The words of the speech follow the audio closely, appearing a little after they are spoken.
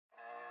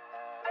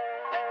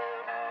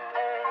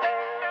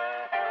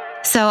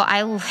So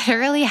I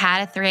literally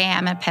had a 3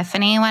 a.m.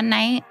 epiphany one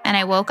night, and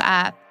I woke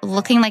up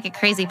looking like a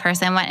crazy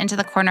person, went into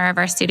the corner of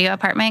our studio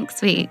apartment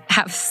because we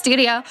have a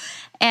studio,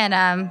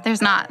 and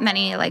there's not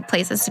many like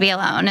places to be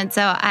alone. And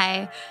so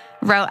I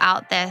wrote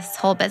out this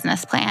whole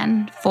business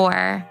plan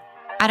for,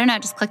 I don't know,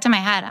 it just clicked in my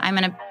head. I'm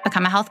going to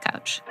become a health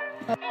coach.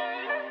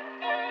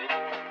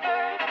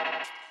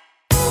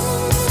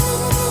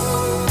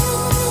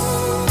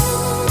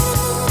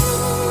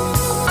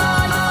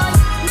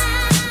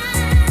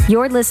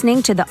 You're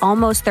listening to the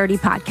Almost 30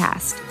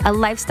 podcast, a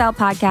lifestyle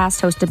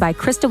podcast hosted by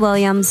Krista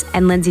Williams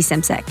and Lindsay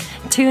Simsick.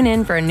 Tune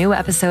in for a new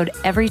episode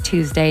every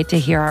Tuesday to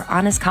hear our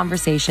honest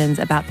conversations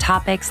about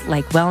topics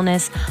like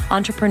wellness,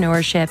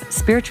 entrepreneurship,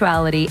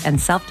 spirituality, and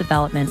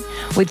self-development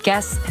with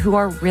guests who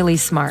are really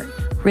smart,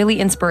 really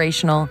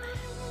inspirational,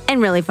 and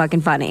really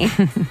fucking funny.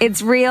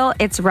 It's real,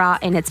 it's raw,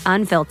 and it's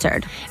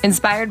unfiltered.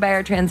 Inspired by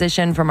our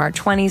transition from our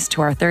 20s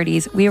to our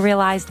 30s, we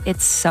realized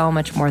it's so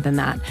much more than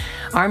that.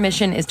 Our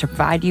mission is to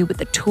provide you with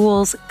the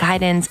tools,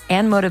 guidance,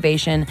 and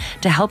motivation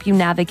to help you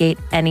navigate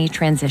any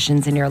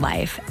transitions in your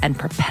life and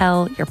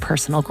propel your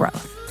personal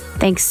growth.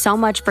 Thanks so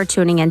much for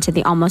tuning into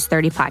the Almost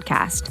 30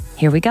 podcast.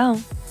 Here we go.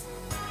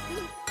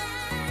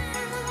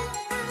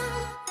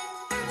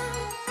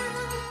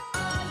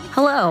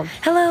 Hello.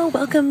 Hello.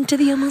 Welcome to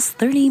the Almost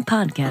 30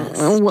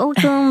 podcast.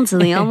 Welcome to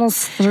the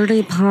Almost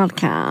 30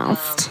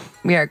 podcast.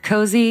 We are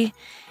cozy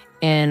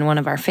in one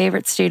of our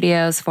favorite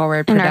studios,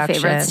 Forward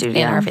Production.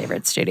 In our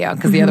favorite studio.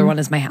 Because the other one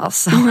is my house.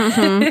 So.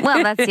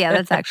 Well,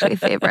 that's actually a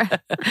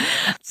favorite.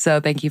 So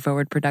thank you,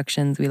 Forward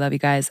Productions. We love you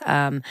guys.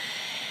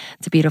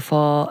 It's a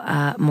beautiful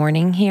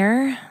morning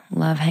here.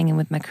 Love hanging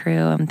with my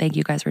crew. Thank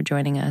you guys for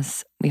joining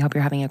us. We hope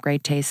you're having a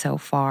great day so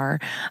far.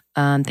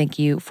 Thank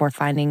you for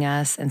finding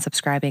us and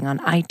subscribing on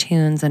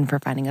iTunes and for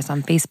finding us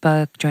on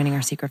Facebook, joining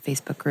our secret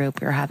Facebook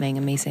group. We're having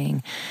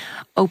amazing,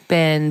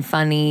 open,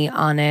 funny,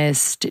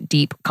 honest,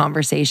 deep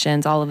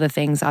conversations, all of the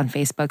things on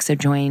Facebook. So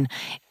join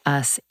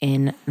us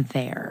in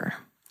there.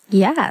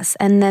 Yes.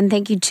 And then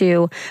thank you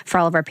too for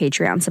all of our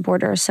Patreon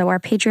supporters. So our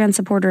Patreon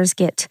supporters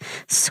get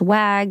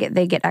swag,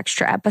 they get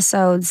extra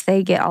episodes,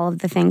 they get all of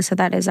the things. So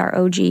that is our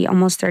OG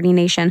Almost 30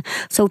 Nation.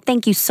 So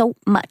thank you so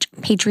much,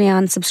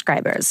 Patreon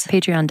subscribers.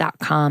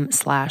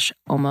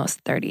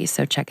 Patreon.com/almost 30.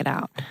 So check it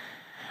out.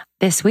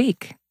 This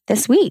week,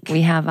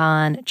 we have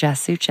on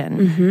Jess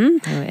Suchan, who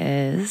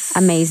is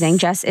amazing.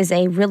 Jess is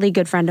a really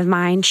good friend of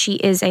mine. She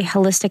is a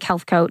holistic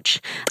health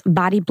coach.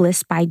 Body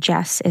Bliss by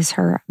Jess is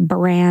her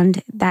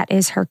brand. That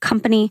is her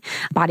company,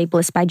 Body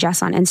Bliss by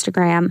Jess on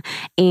Instagram.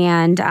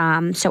 And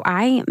so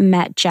I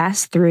met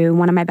Jess through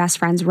one of my best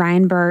friends,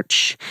 Ryan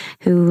Birch,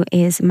 who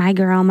is my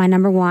girl, my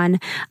number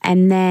one.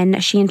 And then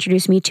she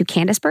introduced me to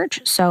Candace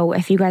Birch. So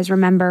if you guys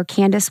remember,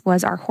 Candace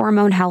was our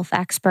hormone health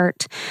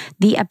expert,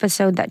 the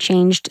episode that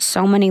changed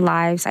so many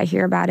lives. I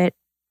hear about it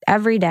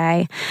every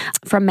day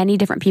from many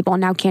different people.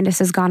 Now Candace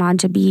has gone on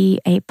to be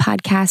a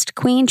podcast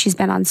queen. She's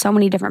been on so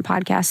many different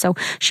podcasts, so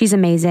she's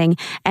amazing.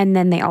 And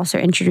then they also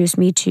introduced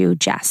me to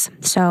Jess.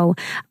 So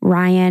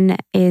Ryan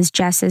is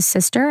Jess's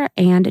sister,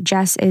 and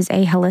Jess is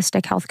a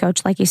holistic health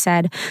coach, like you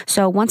said.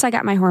 So once I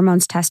got my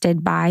hormones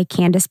tested by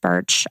Candace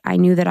Birch, I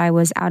knew that I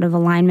was out of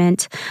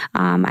alignment.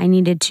 I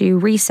needed to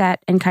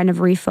reset and kind of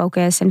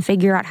refocus and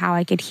figure out how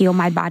I could heal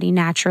my body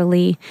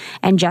naturally.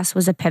 And Jess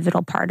was a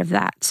pivotal part of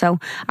that. So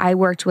I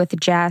worked with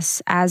Jess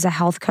as a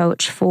health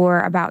coach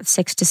for about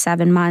 6 to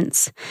 7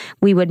 months.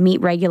 We would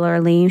meet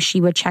regularly. She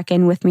would check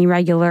in with me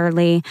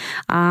regularly.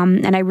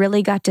 And I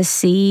really got to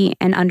see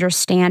and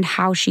understand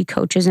how she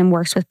coaches and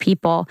works with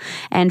people.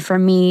 And for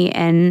me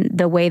and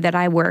the way that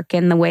I work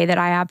and the way that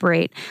I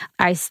operate,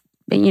 I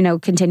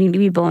continue to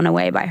be blown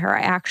away by her.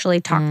 I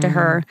actually talked to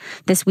her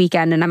this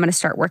weekend, and I'm going to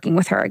start working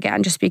with her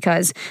again just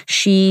because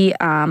she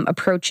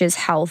approaches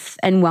health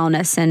and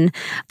wellness and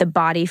the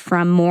body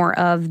from more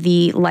of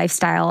the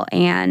lifestyle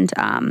and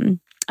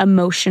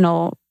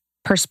emotional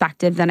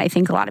perspective than I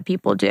think a lot of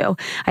people do.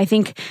 I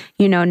think,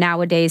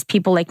 nowadays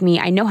people like me,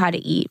 I know how to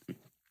eat.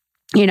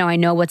 I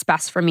know what's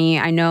best for me.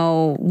 I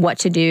know what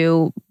to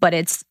do, but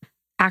it's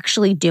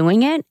actually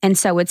doing it. And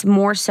so it's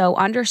more so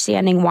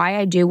understanding why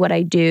I do what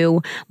I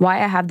do,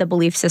 why I have the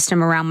belief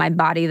system around my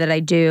body that I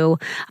do,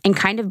 and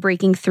kind of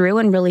breaking through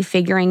and really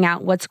figuring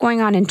out what's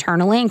going on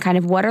internally and kind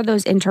of what are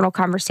those internal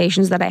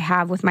conversations that I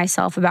have with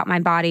myself about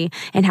my body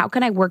and how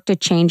can I work to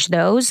change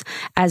those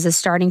as a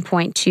starting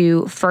point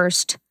to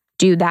first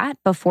do that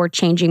before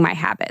changing my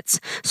habits.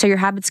 So your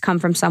habits come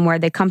from somewhere.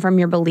 They come from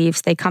your beliefs.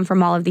 They come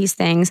from all of these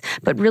things,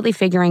 but really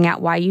figuring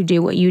out why you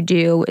do what you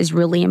do is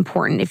really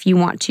important if you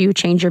want to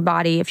change your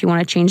body, if you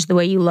want to change the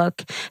way you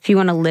look, if you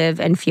want to live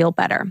and feel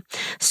better.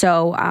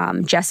 So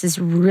Jess is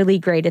really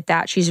great at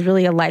that. She's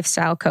really a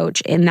lifestyle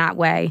coach in that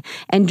way.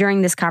 And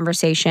during this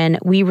conversation,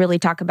 we really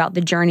talk about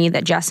the journey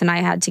that Jess and I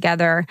had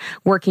together,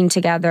 working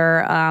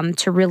together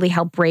to really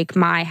help break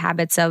my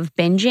habits of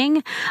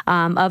binging,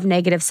 of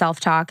negative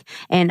self-talk,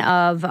 and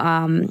of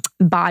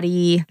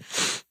body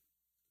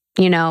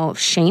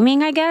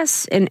shaming, I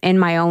guess, in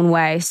my own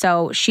way.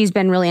 So she's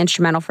been really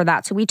instrumental for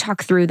that. So we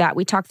talk through that.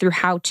 We talk through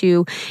how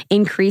to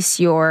increase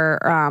your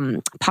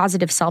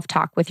positive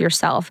self-talk with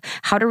yourself,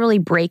 how to really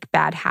break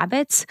bad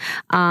habits,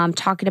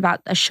 talking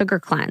about a sugar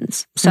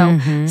cleanse. So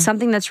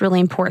something that's really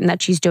important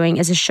that she's doing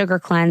is a sugar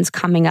cleanse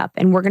coming up.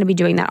 And we're going to be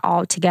doing that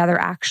all together,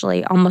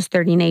 actually. Almost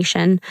 30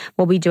 Nation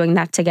will be doing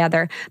that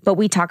together. But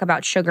we talk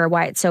about sugar,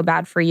 why it's so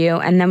bad for you.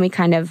 And then we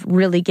kind of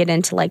really get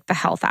into like the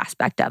health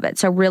aspect of it.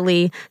 So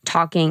really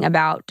talking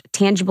about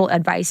tangible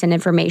advice and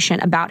information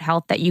about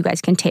health that you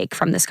guys can take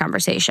from this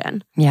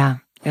conversation. Yeah,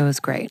 it was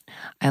great.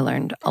 I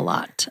learned a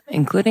lot,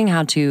 including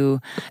how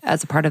to,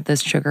 as a part of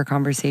this sugar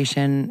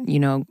conversation,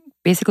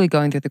 basically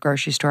going through the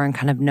grocery store and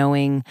kind of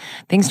knowing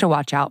things to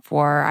watch out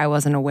for. I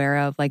wasn't aware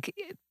of like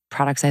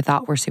products I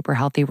thought were super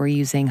healthy were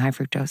using high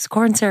fructose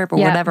corn syrup or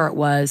whatever it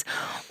was,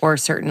 or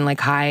certain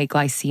like high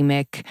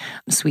glycemic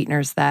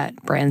sweeteners that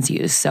brands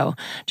use. So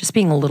just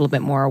being a little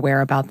bit more aware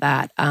about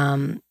that.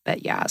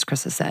 But yeah, as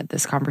Krista said,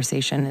 this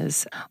conversation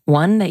is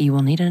one that you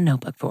will need a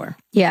notebook for.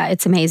 Yeah,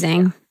 it's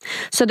amazing.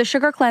 So the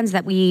sugar cleanse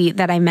that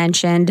I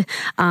mentioned,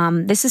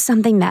 this is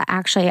something that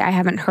actually I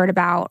haven't heard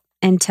about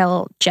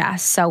until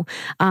Jess. So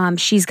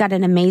she's got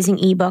an amazing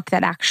ebook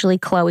that actually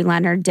Chloe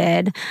Leonard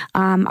did.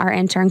 Our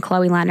intern,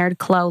 Chloe Leonard,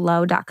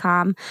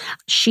 chlolo.com.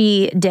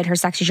 She did her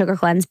Sexy Sugar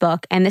Cleanse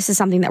book. And this is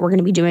something that we're going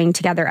to be doing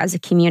together as a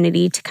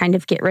community to kind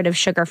of get rid of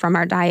sugar from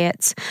our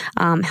diets,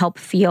 help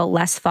feel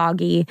less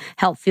foggy,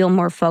 help feel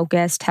more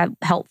focused,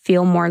 help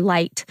feel more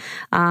light.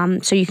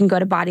 So you can go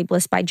to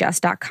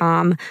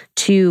bodyblissbyjess.com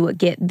to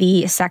get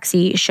the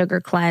Sexy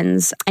Sugar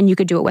Cleanse, and you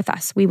could do it with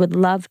us. We would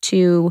love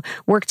to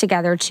work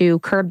together to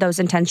curb those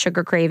intense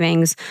sugar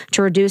cravings,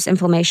 to reduce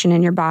inflammation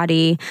in your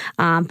body,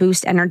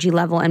 boost energy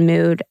level and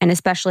mood, and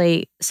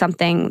especially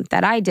something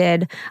that I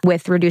did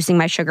with reducing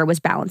my sugar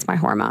was balance my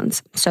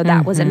hormones. So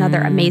that was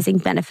another amazing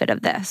benefit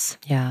of this.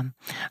 Yeah.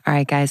 All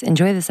right, guys,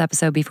 enjoy this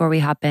episode. Before we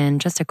hop in,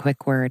 just a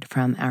quick word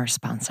from our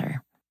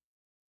sponsor.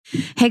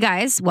 Hey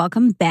guys,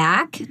 welcome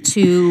back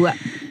to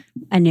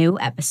a new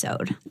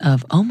episode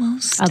of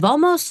Almost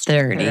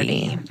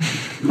 30.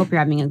 Hope you're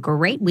having a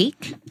great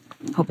week.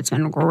 Hope it's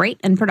been great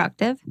and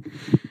productive.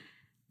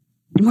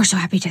 And we're so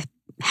happy to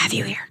have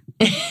you here.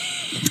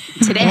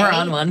 Today, We're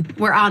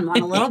on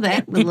one a little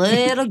bit, a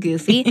little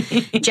goofy.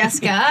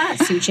 Jessica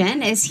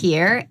Suchan is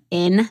here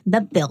in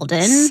the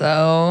building.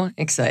 So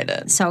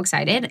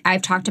excited.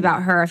 I've talked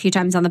about her a few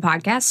times on the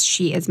podcast.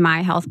 She is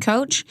my health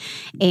coach,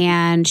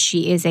 and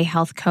she is a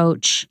health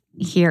coach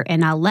here in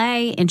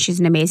LA, and she's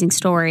an amazing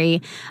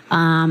story.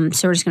 So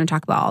we're just going to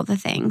talk about all the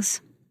things.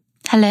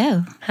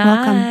 Hello. Hi.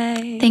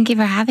 Welcome. Thank you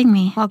for having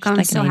me. Welcome.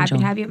 Like so an happy angel.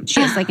 to have you.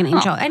 She is like an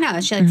angel. I know.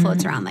 She like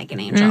floats around like an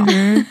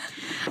angel.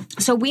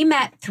 So we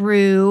met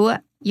through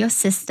your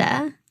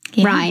sister,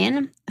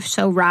 Ryan.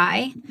 So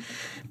Rye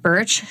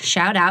Birch,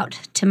 shout out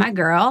to my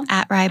girl.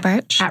 At Rye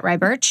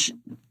Birch.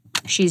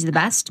 She's the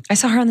best. I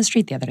saw her on the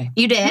street the other day.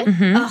 You did?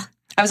 Oh,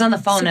 I was on the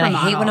phone, and I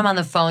hate Supermodel. when I'm on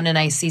the phone and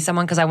I see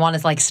someone because I want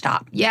to like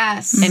stop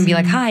yes. and be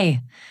like,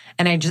 hi.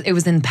 And it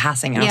was in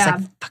passing. And I was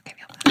like, fuck,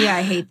 Yeah,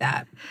 I hate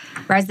that.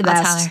 Rye's the I'll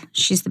best. tell her.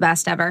 She's the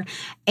best ever.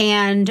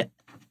 And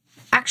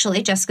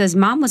actually, Jessica's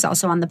mom was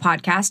also on the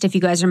podcast. If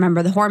you guys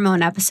remember the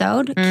hormone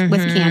episode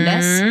with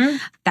Candace,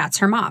 that's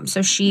her mom.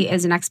 So she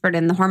is an expert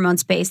in the hormone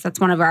space. That's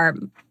one of our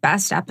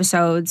best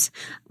episodes.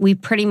 We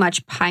pretty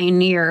much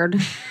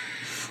pioneered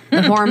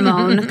the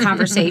hormone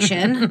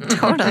conversation.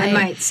 Totally. I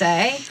might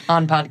say.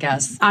 on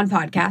podcasts. On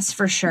podcasts,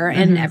 for sure,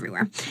 and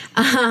everywhere.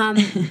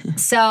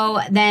 So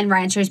then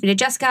Ryan introduced me to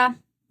Jessica.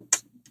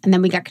 And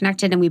then we got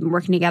connected, and we've been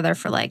working together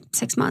for like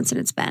 6 months,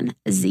 and it's been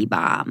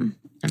Z-bomb.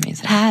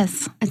 Amazing. It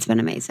has. It's been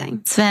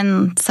amazing. It's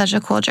been such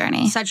a cool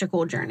journey. Such a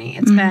cool journey.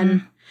 It's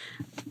been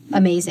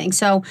amazing.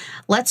 So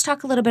let's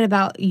talk a little bit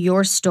about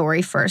your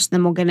story first,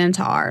 then we'll get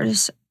into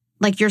ours.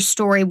 Like your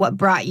story, what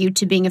brought you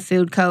to being a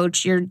food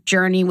coach, your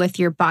journey with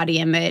your body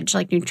image,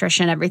 like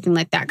nutrition, everything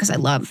like that. Because I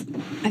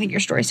think your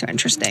story is so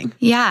interesting.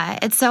 Yeah,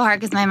 it's so hard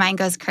because my mind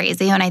goes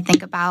crazy when I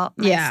think about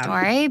my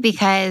story,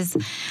 because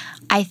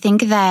I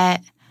think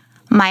that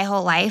my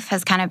whole life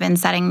has kind of been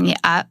setting me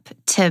up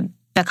to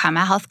become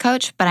a health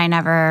coach, but I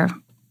never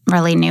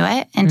really knew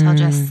it until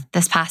just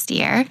this past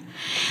year.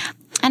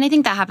 And I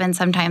think that happens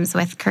sometimes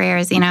with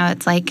careers.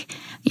 It's like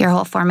your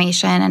whole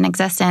formation and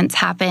existence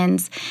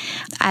happens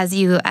as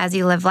you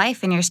live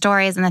life, and your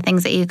stories and the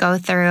things that you go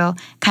through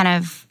kind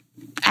of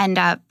end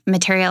up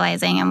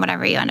materializing in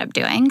whatever you end up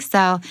doing.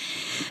 So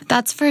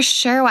that's for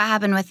sure what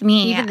happened with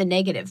me. Even the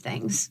negative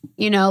things,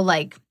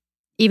 like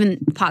even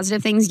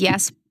positive things,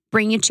 yes,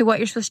 bring you to what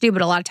you're supposed to do,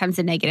 but a lot of times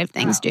the negative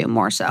things do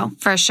more so.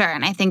 For sure.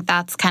 And I think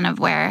that's kind of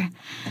where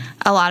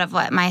a lot of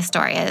what my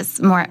story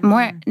is, more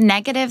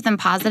negative than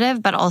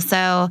positive, but also,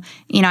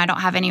 I don't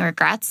have any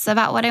regrets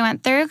about what I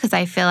went through, because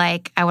I feel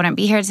like I wouldn't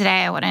be here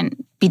today. I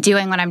wouldn't be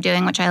doing what I'm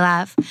doing, which I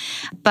love.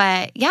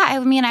 But yeah,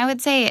 I would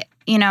say,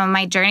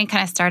 my journey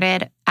kind of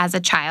started as a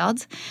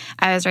child.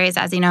 I was raised,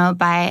 as you know,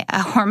 by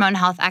a hormone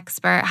health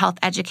expert, health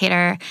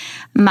educator,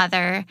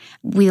 mother.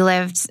 We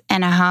lived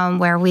in a home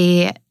where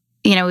we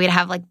we'd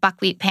have like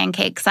buckwheat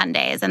pancake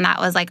Sundays, and that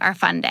was like our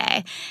fun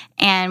day.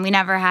 And we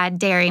never had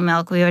dairy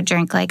milk. We would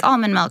drink like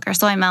almond milk or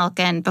soy milk,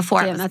 and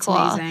before it was that's cool.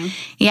 amazing.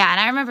 Yeah, and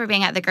I remember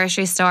being at the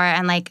grocery store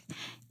and like,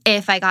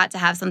 if I got to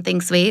have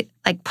something sweet,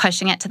 like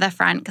pushing it to the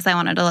front because I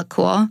wanted to look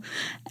cool.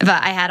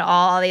 But I had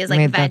all these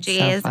like veggies.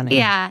 That's so funny.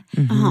 Yeah.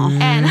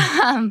 Mm-hmm.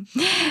 And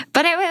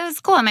but it was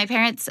cool. And my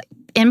parents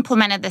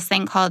implemented this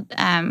thing called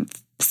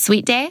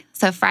Sweet Day.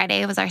 So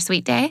Friday was our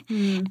sweet day.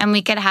 And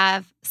we could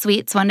have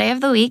sweets one day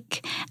of the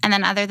week. And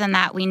then other than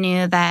that, we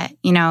knew that,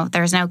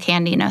 there was no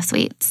candy, no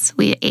sweets.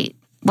 We ate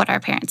what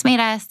our parents made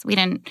us. We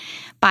didn't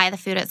buy the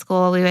food at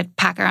school. We would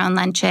pack our own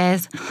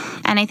lunches.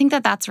 And I think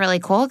that that's really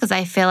cool because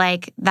I feel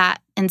like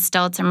that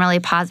instilled some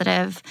really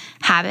positive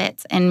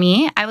habits in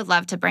me. I would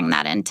love to bring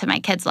that into my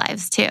kids'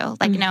 lives too.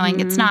 Like knowing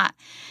it's not,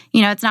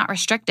 it's not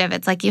restrictive.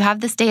 It's like you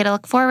have this day to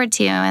look forward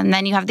to, and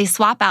then you have these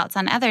swap outs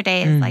on other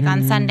days. Like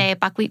on Sunday,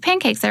 buckwheat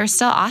pancakes, they were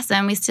still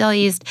awesome. We still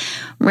used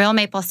real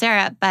maple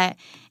syrup, but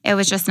it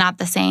was just not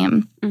the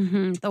same.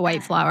 The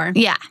white flour.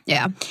 Yeah.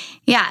 Yeah.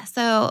 Yeah.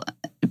 So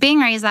being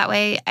raised that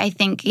way, I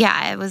think, it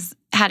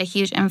had a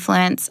huge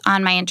influence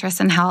on my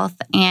interest in health.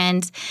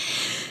 And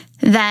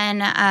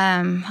then,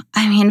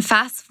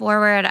 fast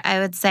forward, I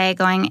would say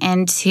going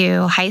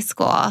into high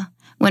school,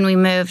 when we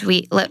moved,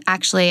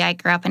 I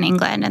grew up in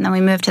England, and then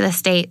we moved to the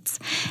States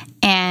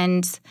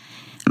and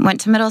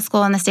went to middle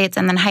school in the States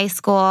and then high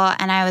school.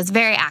 And I was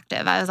very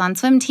active. I was on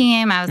swim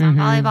team. I was on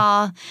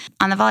volleyball,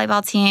 on the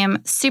volleyball team,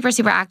 super,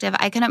 super active.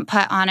 I couldn't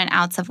put on an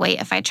ounce of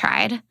weight if I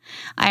tried.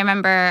 I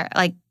remember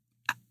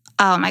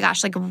oh my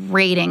gosh,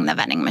 raiding the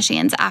vending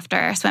machines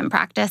after swim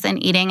practice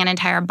and eating an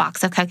entire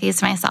box of cookies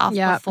to myself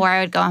before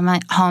I would go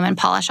home and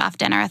polish off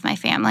dinner with my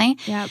family.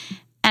 Yep.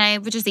 And I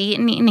would just eat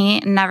and eat and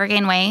eat and never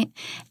gain weight.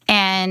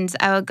 And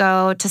I would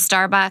go to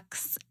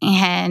Starbucks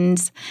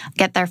and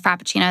get their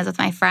Frappuccinos with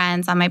my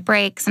friends on my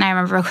breaks. And I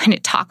remember going to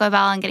Taco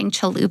Bell and getting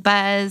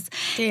chalupas.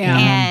 Damn.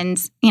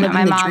 And,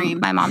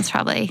 my mom's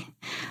probably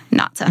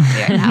not so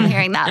weird now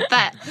hearing that.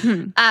 But,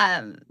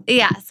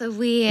 so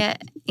we,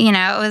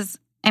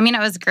 it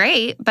was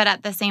great. But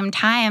at the same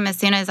time, as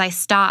soon as I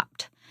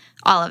stopped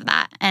all of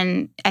that,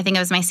 and I think it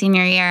was my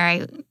senior year,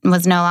 I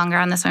was no longer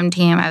on the swim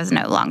team. I was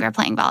no longer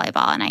playing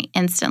volleyball, and I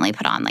instantly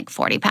put on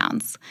 40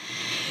 pounds.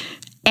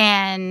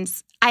 And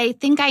I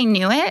think I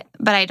knew it,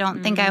 but I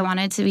don't think I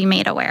wanted to be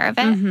made aware of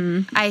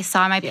it. I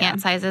saw my pant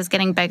sizes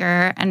getting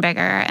bigger and bigger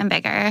and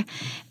bigger.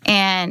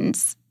 And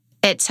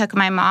it took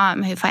my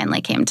mom, who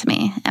finally came to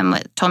me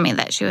and told me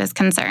that she was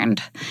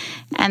concerned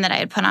and that I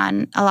had put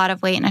on a lot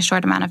of weight in a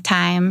short amount of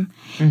time.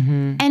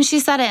 And she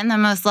said it in the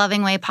most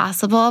loving way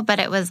possible, but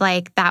it was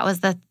that was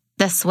the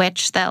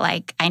switch that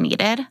I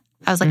needed.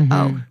 I was like,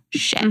 oh,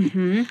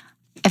 shit.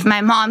 If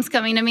my mom's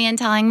coming to me and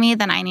telling me,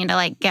 then I need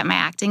to get my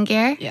acting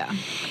gear. Yeah.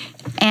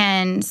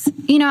 And,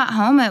 at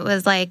home it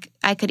was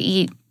I could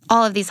eat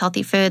all of these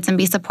healthy foods and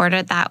be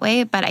supported that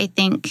way. But I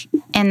think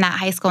in that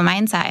high school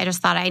mindset, I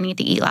just thought I need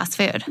to eat less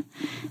food.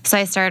 So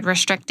I started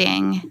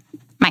restricting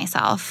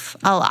myself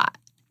a lot.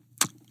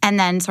 And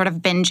then sort of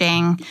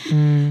binging,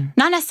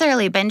 not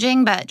necessarily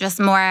binging, but just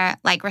more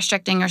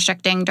restricting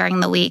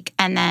during the week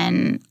and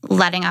then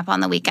letting up on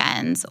the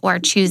weekends or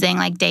choosing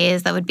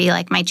days that would be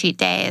my cheat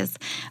days.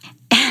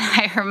 And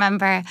I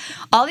remember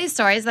all these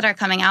stories that are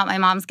coming out. My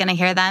mom's going to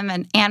hear them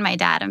and my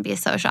dad and be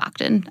so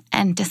shocked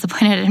and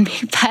disappointed in me.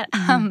 But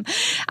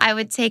I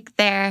would take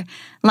their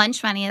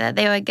lunch money that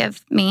they would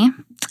give me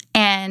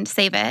and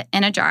save it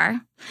in a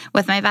jar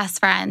with my best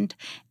friend.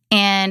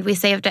 And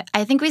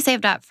I think we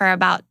saved up for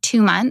about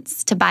 2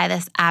 months to buy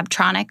this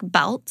Abtronic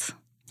belt.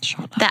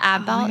 The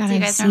ab belt. God, do you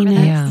guys I've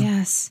remember seen that? it.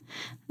 Yes.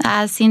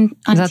 Seen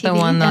on TV. Is that the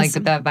one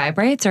that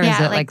vibrates, or is it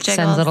jiggles.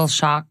 sends little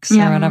shocks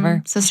or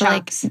whatever? So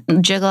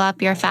jiggle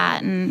up your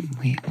fat, and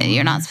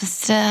you're not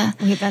supposed to.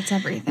 Wait, that's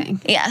everything.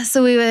 Yeah,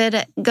 so we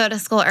would go to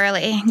school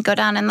early, go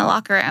down in the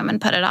locker room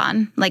and put it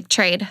on,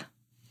 trade.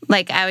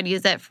 I would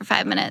use it for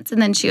 5 minutes,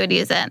 and then she would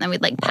use it, and then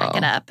we'd pack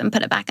it up and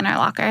put it back in our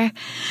locker.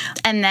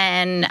 And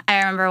then I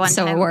remember one time.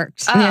 So it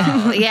worked.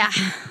 Oh, yeah.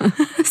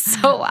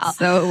 So well.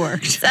 So it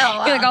worked. So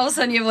well. You're all of a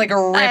sudden you have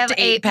a ripped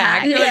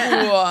 8-pack. You're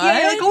Yeah. what?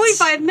 Yeah, you're only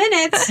 5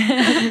 minutes.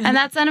 And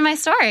that's the end of my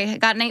story. I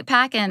got an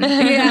 8-pack and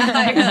You're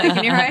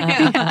here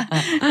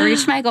I am.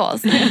 reached my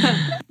goals.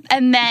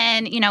 And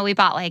then, we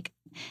bought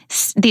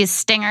these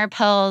stinger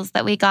pills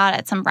that we got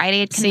at some Rite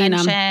Aid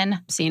convention.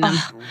 Seen them.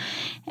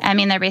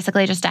 They're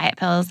basically just diet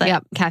pills.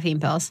 Caffeine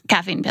pills.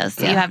 Caffeine pills.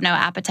 So Yeah. you have no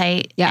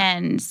appetite. Yeah.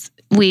 And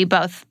we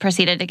both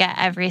proceeded to get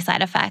every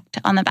side effect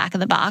on the back of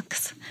the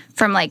box,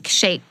 from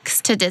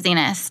shakes to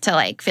dizziness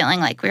to feeling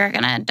like we were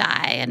going to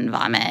die and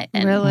vomit.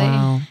 And, Really?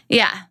 Wow.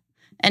 Yeah.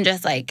 And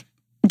just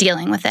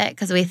dealing with it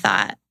because we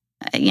thought,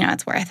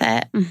 it's worth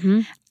it.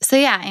 Mm-hmm. So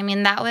yeah,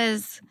 that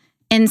was,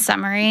 in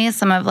summary,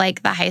 some of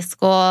the high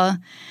school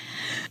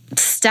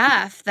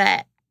stuff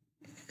that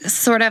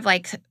sort of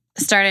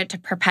started to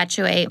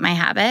perpetuate my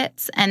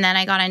habits. And then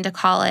I got into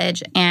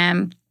college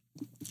and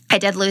I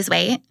did lose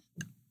weight,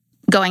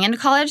 going into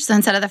college. So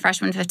instead of the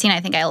freshman 15,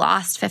 I think I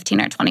lost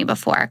 15 or 20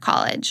 before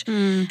college.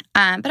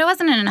 But it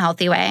wasn't in a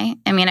healthy way.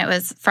 I mean, it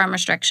was from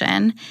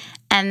restriction.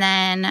 And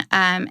then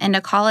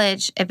into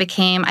college, it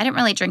became, I didn't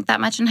really drink that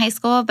much in high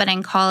school, but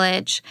in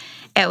college,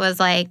 it was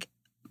like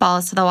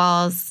balls to the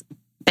walls,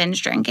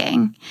 binge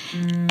drinking.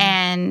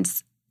 And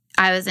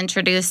I was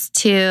introduced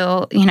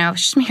to,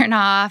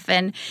 Smirnoff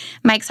and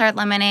Mike's Hard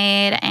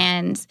Lemonade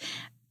and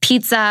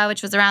pizza,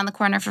 which was around the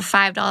corner for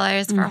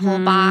 $5 for a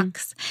whole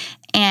box.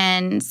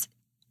 And,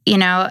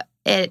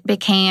 it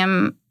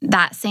became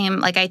that same,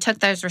 like I took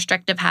those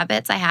restrictive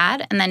habits I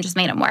had and then just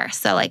made them worse.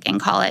 So like in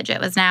college,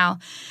 it was now,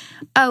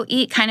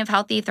 eat kind of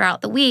healthy throughout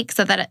the week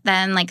so that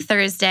then like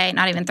Thursday,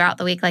 not even throughout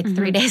the week, like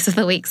 3 days of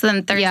the week. So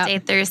then Thursday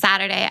through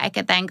Saturday, I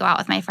could then go out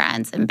with my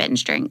friends and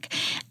binge drink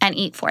and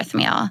eat fourth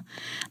meal.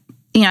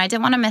 I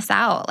didn't want to miss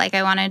out. Like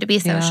I wanted to be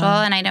social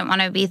and I didn't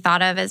want to be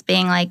thought of as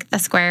being like the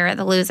square or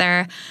the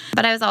loser.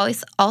 But I was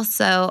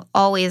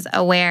always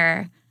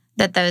aware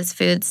that those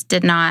foods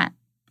did not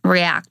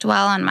react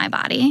well on my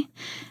body.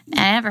 And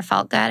I never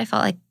felt good. I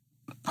felt like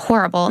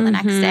horrible the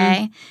next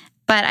day.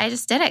 But I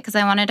just did it because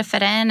I wanted to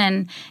fit in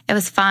and it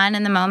was fun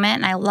in the moment.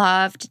 And I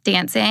loved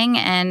dancing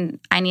and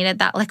I needed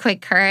that liquid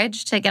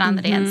courage to get on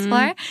the dance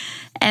floor.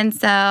 And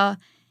so,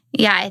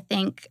 I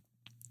think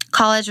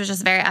college was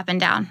just very up and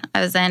down.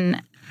 I was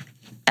in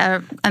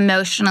a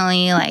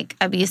emotionally like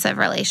abusive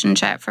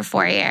relationship for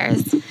 4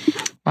 years.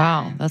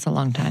 Wow, that's a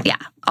long time. Yeah,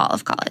 all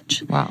of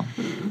college. Wow.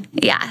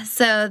 Yeah,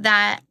 so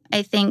that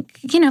I think,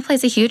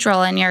 plays a huge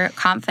role in your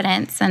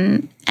confidence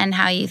and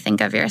how you think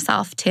of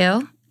yourself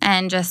too.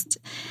 And just,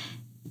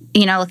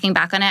 looking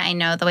back on it, I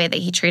know the way that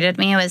he treated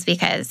me was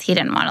because he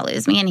didn't want to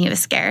lose me and he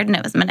was scared and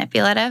it was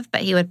manipulative,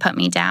 but he would put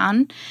me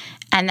down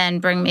and then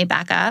bring me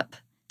back up.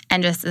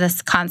 And just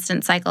this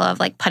constant cycle of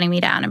like putting me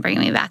down and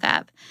bringing me back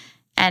up.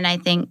 And I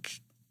think,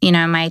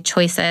 my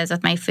choices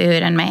with my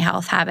food and my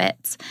health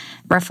habits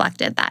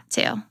reflected that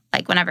too.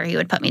 Like whenever he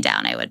would put me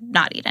down, I would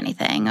not eat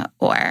anything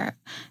or,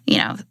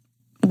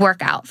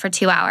 work out for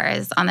 2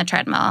 hours on the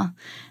treadmill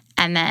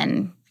and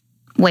then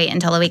wait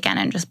until the weekend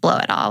and just blow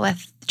it all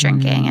with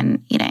drinking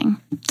and eating.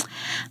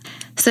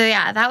 So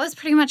that was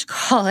pretty much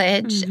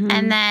college.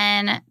 And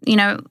then,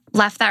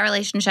 left that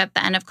relationship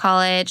the end of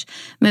college,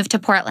 moved to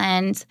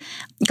Portland,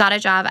 got a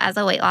job as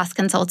a weight loss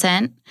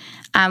consultant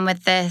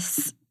with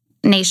this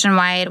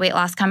nationwide weight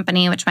loss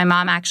company, which my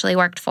mom actually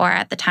worked for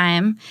at the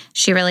time.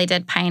 She really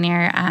did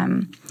pioneer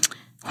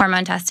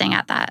hormone testing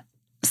at that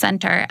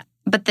center.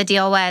 But the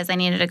deal was I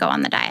needed to go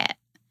on the diet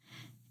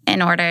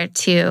in order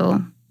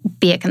to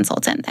be a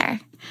consultant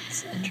there.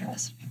 That's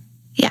interesting.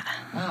 Yeah.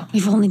 Wow.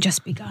 We've only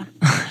just begun.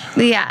 So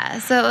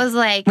it was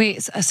like...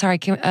 Wait, sorry.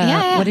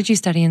 What did you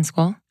study in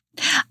school?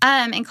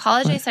 In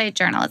college, I studied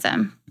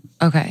journalism.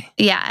 Okay.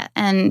 Yeah.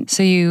 And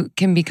so you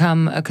can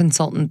become a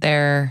consultant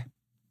there.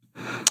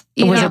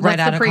 Was it right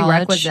out of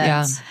college?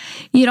 Yeah.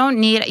 You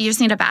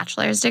just need a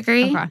bachelor's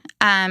degree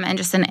and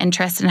just an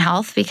interest in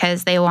health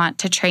because they want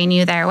to train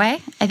you their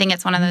way. I think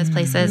it's one of those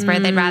places where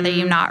they'd rather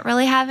you not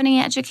really have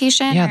any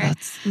education. Yeah,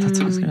 that's what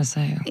I was going to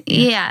say.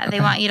 Yeah, they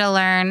want you to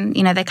learn.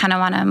 They kind of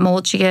want to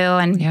mold you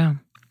and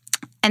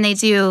and they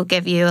do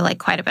give you like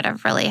quite a bit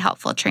of really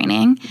helpful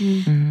training.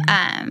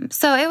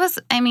 So it was,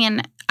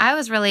 I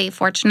was really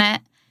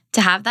fortunate to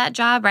have that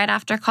job right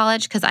after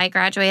college because I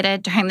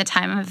graduated during the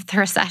time of the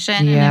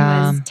recession and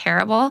it was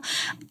terrible.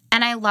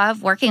 And I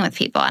love working with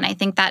people. And I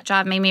think that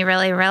job made me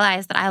really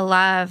realize that I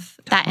love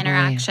that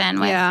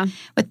interaction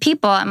with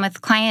people and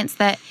with clients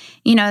that,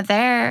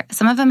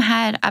 some of them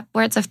had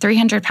upwards of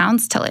 300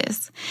 pounds to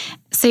lose.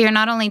 So you're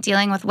not only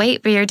dealing with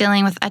weight, but you're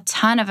dealing with a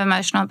ton of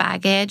emotional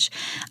baggage.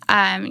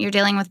 You're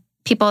dealing with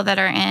people that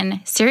are in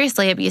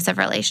seriously abusive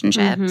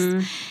relationships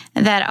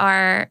that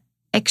are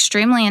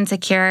extremely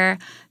insecure,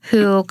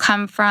 who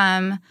come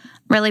from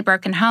really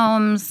broken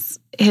homes,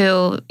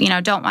 who,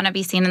 don't want to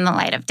be seen in the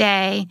light of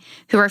day,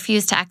 who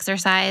refuse to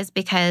exercise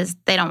because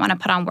they don't want to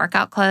put on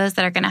workout clothes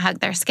that are going to hug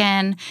their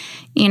skin.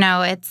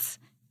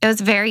 It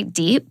was very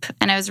deep,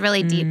 and it was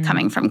really deep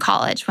coming from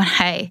college when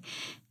I,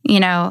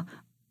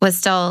 was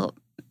still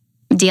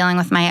dealing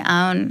with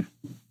my own,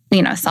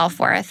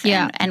 self-worth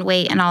and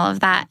weight and all of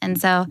that. And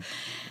so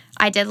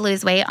I did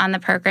lose weight on the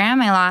program.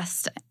 I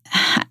lost,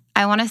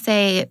 I want to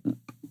say,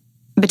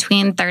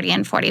 between 30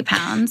 and 40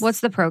 pounds.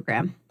 What's the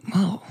program?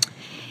 Whoa.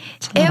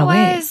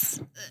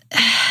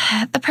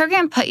 The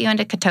program put you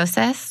into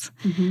ketosis,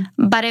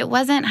 but it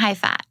wasn't high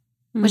fat,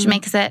 which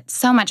makes it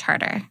so much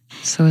harder.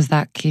 So is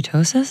that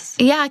ketosis?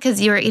 Yeah,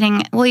 because you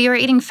were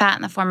eating fat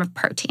in the form of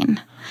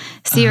protein.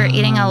 So you were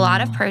eating a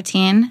lot of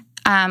protein,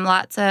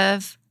 lots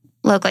of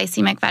low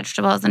glycemic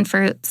vegetables and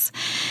fruits,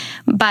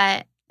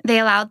 but they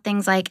allowed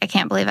things like, I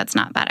can't believe it's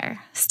not butter,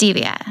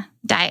 stevia,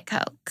 Diet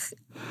Coke.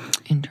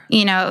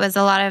 It was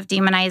a lot of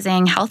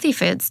demonizing healthy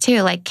foods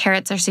too. Like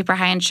carrots are super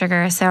high in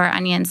sugar, so are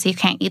onions, so you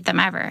can't eat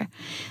them ever.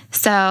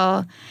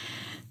 So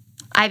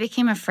I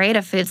became afraid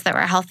of foods that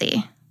were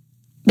healthy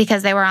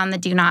because they were on the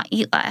do not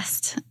eat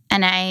list.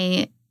 And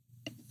I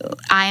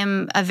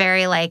I'm a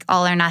very like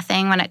all or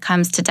nothing when it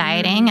comes to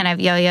dieting, and I've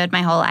yo-yoed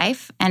my whole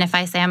life. And if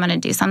I say I'm going to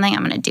do something,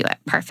 I'm going to do it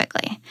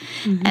perfectly.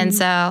 And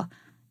so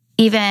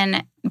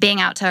even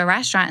being out to a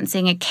restaurant and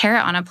seeing a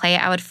carrot on a plate,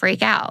 I would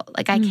freak out.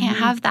 Like, I can't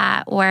have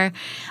that. Or,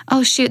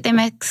 oh, shoot, they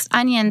mixed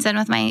onions in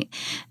with my,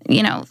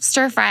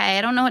 stir fry.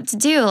 I don't know what to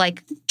do.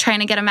 Like,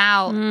 trying to get them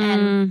out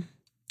and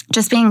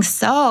just being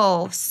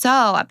so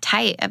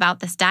uptight about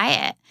this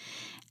diet.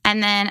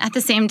 And then at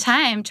the same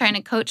time, trying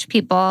to coach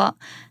people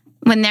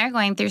when they're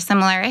going through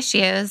similar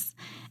issues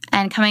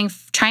and trying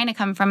to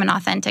come from an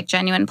authentic,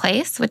 genuine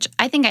place, which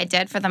I think I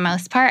did for the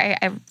most part.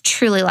 I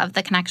truly love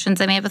the connections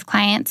I made with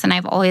clients, and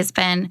I've always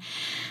been,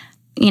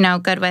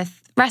 good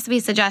with recipe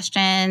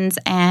suggestions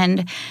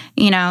and,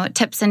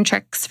 tips and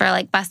tricks for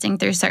like busting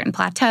through certain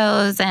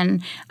plateaus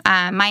and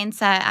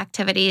mindset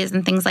activities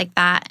and things like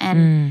that.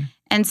 And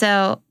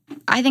so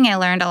I think I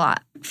learned a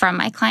lot from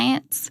my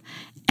clients,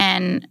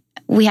 and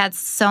we had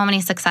so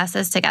many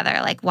successes together,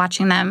 like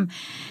watching them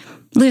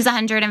lose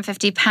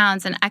 150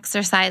 pounds and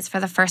exercise for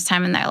the first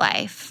time in their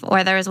life.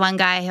 Or there was one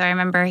guy who I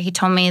remember, he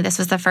told me this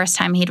was the first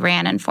time he'd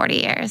ran in 40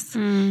 years.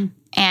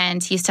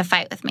 And he used to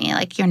fight with me,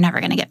 like, you're never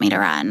going to get me to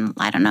run.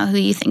 I don't know who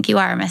you think you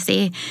are,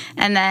 Missy.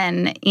 And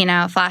then,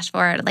 flash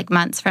forward like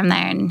months from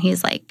there, and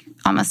he's like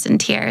almost in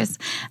tears.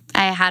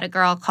 I had a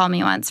girl call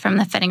me once from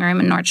the fitting room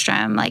in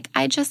Nordstrom. Like,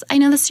 I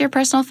know this is your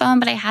personal phone,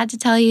 but I had to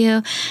tell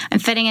you I'm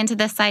fitting into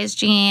this size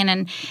jean.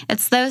 And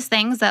it's those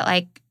things that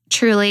like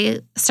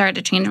truly started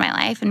to change my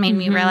life and made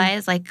me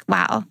realize like,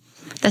 wow,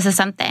 this is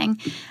something.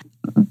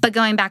 But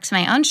going back to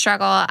my own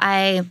struggle,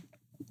 I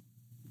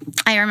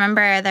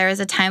remember there was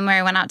a time where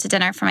I went out to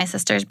dinner for my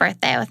sister's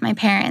birthday with my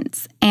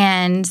parents,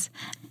 and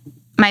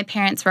my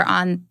parents were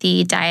on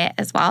the diet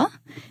as well,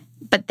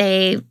 but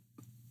they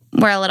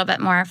were a little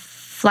bit more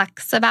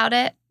flex about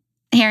it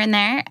here and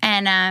there.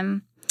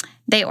 And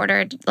they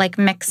ordered like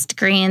mixed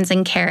greens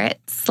and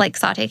carrots, like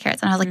sauteed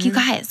carrots. And I was like, you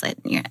guys,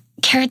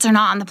 carrots are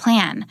not on the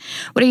plan.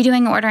 What are you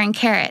doing ordering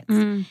carrots?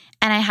 And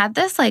I had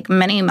this like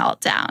mini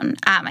meltdown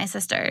at my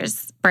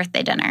sister's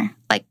birthday dinner,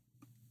 like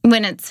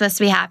when it's supposed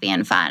to be happy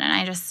and fun. And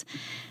I just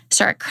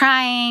started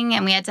crying,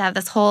 and we had to have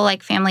this whole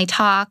like family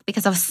talk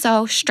because I was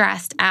so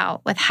stressed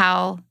out with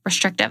how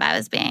restrictive I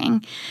was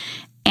being.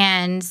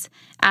 And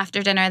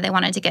after dinner, they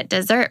wanted to get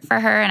dessert for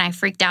her, and I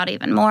freaked out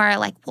even more.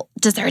 Like, well,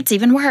 dessert's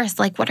even worse.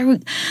 Like, what are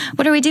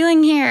we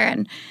doing here?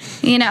 And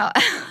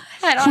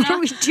I don't know. What are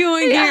we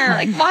doing here?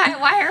 Like,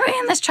 why are we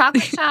in this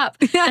chocolate shop?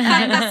 And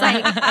I'm just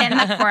like in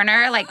the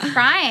corner, like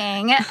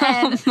crying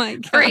and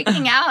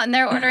freaking out. And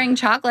they're ordering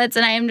chocolates,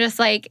 and I am just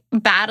like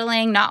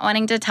battling, not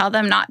wanting to tell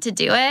them not to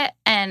do it,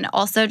 and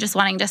also just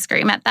wanting to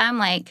scream at them,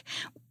 like,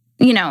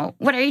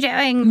 what are you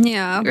doing?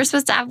 Yeah, you're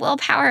supposed to have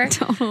willpower.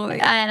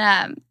 Totally.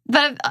 And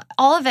but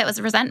all of it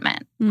was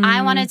resentment.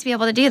 I wanted to be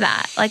able to do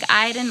that. Like,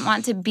 I didn't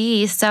want to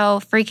be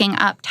so freaking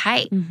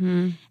uptight.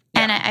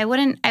 And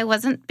I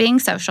wasn't being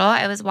social.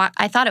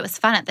 I thought it was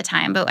fun at the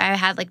time, but I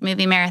had like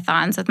movie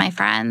marathons with my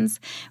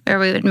friends where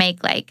we would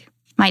make like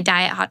my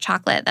diet hot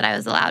chocolate that I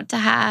was allowed to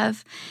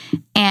have.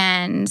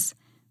 And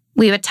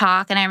we would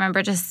talk, and I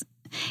remember just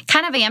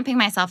kind of amping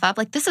myself up.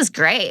 Like, this is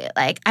great.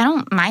 Like, I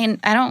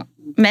don't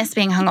miss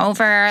being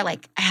hungover.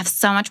 Like, I have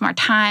so much more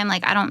time.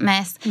 Like, I don't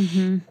miss,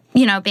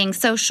 being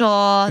social.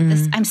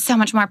 I'm so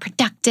much more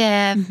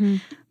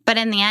productive. But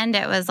in the end,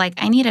 it was like,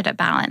 I needed a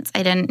balance.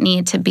 I didn't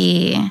need to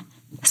be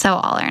so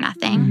all or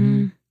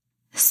nothing.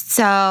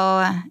 So,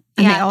 and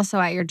they also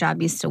at your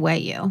job used to weigh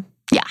you.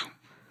 Yeah.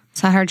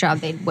 So her job,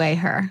 they'd weigh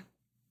her.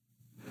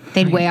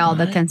 They'd weigh all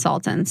the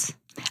consultants.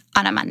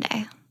 On a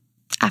Monday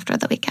after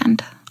the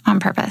weekend on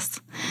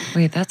purpose.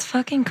 Wait, that's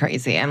fucking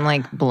crazy. I'm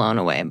like blown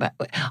away. But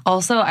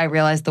also, I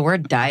realized the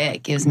word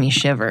diet gives me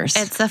shivers.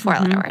 It's a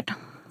 4-letter word.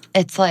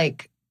 It's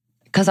like,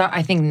 because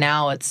I think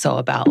now it's so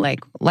about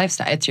like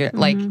lifestyle. It's your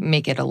like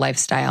make it a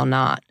lifestyle,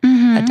 not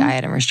a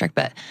diet and restrict.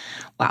 But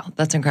wow,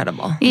 that's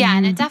incredible. Yeah,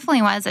 and it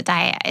definitely was a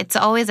diet. It's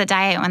always a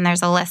diet when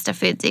there's a list of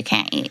foods you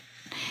can't eat.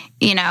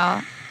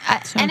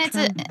 And it's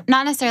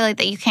not necessarily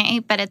that you can't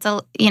eat, but it's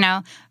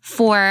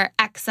for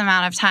X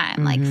amount of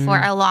time, like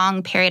for a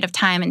long period of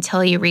time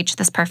until you reach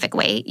this perfect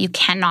weight. You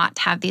cannot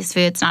have these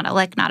foods, not a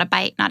lick, not a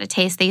bite, not a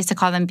taste. They used to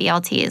call them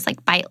BLTs,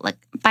 like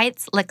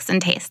bites, licks,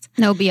 and taste.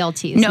 No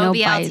BLTs. No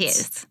BLTs.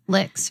 Bites,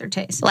 licks, or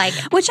taste. Like,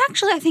 which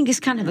actually I think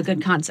is kind of a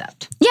good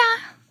concept. Yeah.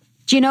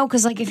 Do you know?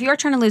 Because like if you're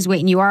trying to lose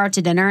weight and you are out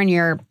to dinner and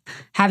you're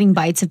having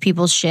bites of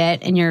people's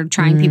shit and you're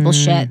trying people's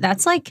shit,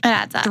 that's like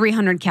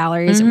 300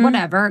 calories,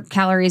 whatever,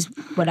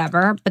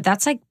 But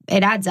that's like,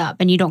 it adds up,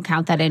 and you don't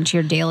count that into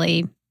your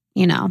daily,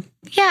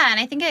 Yeah, and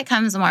I think it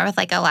comes more with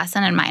like a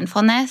lesson in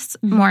mindfulness,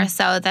 more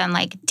so than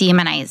like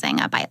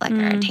demonizing a bite, lick,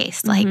 or a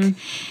taste. Like,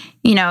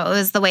 it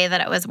was the way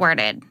that it was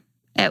worded.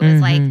 It was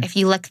like, if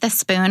you lick the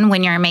spoon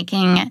when you're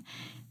making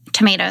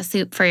tomato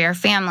soup for your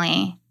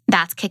family,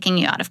 that's kicking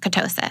you out of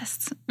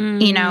ketosis.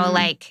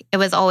 Like it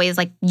was always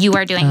like, you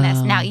are doing this.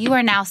 Now you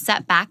are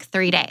set back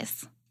 3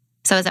 days.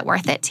 So is it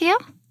worth it to you?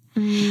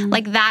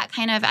 Like that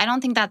kind of, I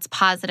don't think that's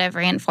positive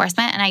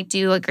reinforcement. And I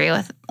do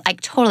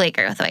totally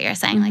agree with what you're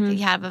saying. Like if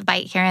you have a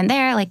bite here and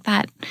there, like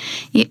that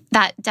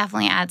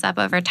definitely adds up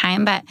over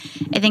time. But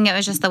I think it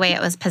was just the way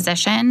it was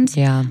positioned.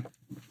 Yeah.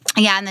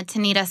 Yeah, and the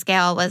Tanita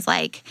scale was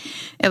like,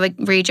 it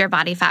would read your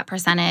body fat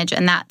percentage,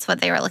 and that's what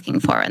they were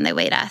looking for when they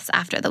weighed us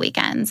after the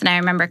weekends. And I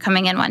remember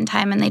coming in one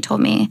time, and they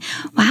told me,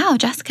 wow,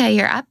 Jessica,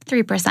 you're up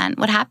 3%.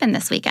 What happened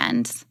this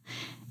weekend?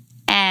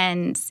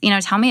 And,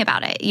 tell me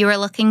about it. You were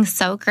looking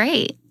so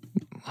great.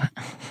 What?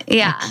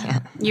 Yeah.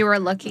 You were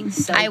looking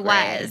so I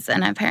great. was,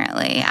 and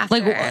apparently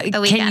after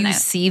the weekend. Can you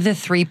see the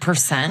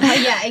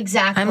 3%? Yeah,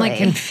 exactly. I'm like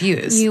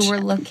confused. You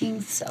were looking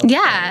so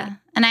Yeah. great.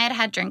 And I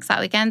had drinks that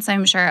weekend, so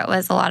I'm sure it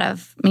was a lot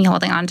of me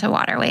holding on to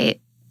water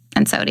weight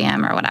and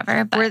sodium or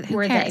whatever. But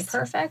Were they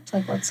perfect?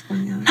 Like, what's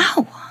going on?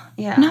 No.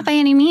 Yeah. Not by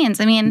any means.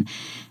 I mean,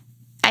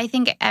 I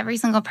think every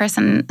single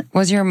person...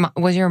 Was your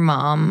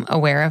mom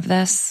aware of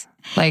this?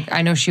 Like,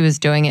 I know she was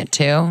doing it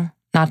too.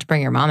 Not to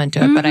bring your mom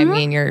into it, but I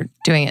mean, you're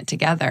doing it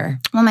together.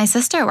 Well, my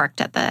sister worked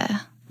at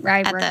the...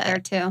 I worked there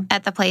too.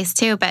 At the place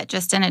too, but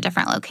just in a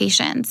different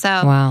location. So...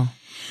 Wow.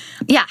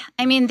 Yeah.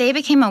 I mean, they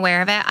became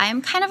aware of it.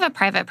 I'm kind of a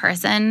private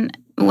person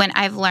when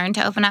I've learned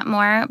to open up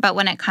more. But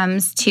when it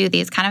comes to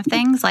these kind of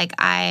things, like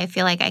I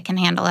feel like I can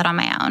handle it on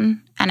my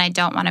own. And I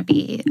don't want to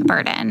be a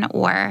burden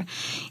or,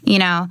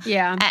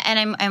 Yeah.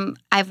 And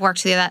I've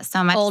worked through that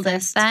so much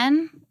Oldest. since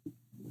then.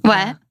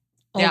 What?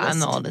 Yeah, I'm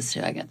the oldest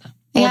too. I get that.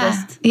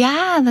 Oldest.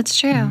 Yeah, that's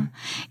true.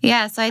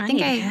 Yeah, so I think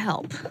need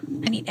help.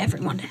 I need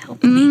everyone to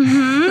help me.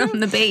 I'm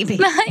the baby.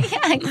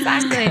 Yeah,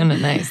 exactly. Kind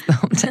of nice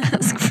though to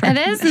ask for. It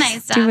is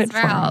nice to Do ask it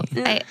for for help.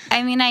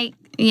 me.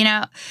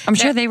 I'm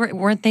sure they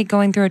weren't they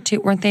going through it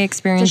too? Weren't they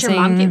experiencing? Does your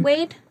mom get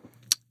weighed?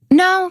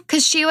 No,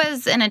 because she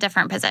was in a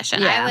different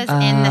position. Yeah. I was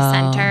in the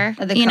center.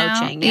 Of the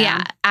coaching,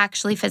 yeah.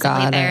 Actually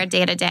physically Got there it.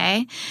 day to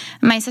day.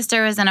 My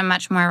sister was in a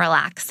much more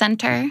relaxed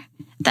center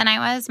than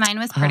I was. Mine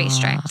was pretty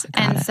strict. got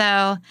And it.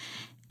 so,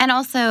 and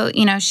also,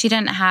 she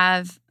didn't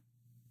have,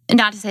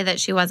 not to say that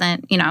she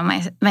wasn't,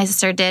 my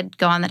sister did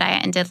go on the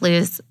diet and did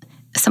lose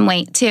some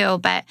weight too,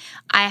 but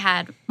I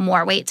had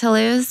more weight to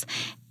lose.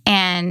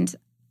 And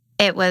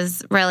it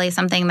was really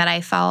something that I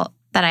felt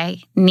that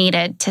I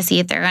needed to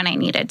see through and I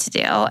needed to do.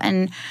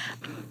 And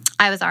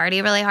I was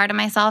already really hard on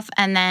myself.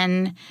 And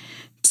then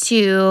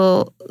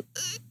to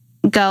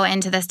go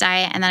into this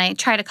diet, and then I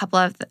tried a couple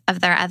of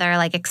their other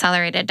like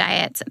accelerated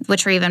diets,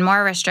 which were even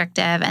more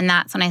restrictive. And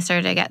that's when I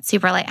started to get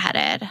super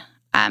lightheaded.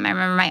 I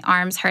remember my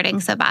arms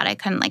hurting so bad I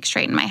couldn't like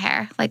straighten my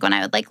hair. Like when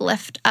I would like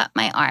lift up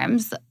my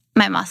arms,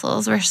 my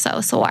muscles were so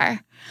sore.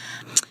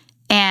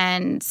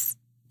 And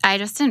I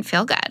just didn't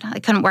feel good. I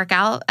couldn't work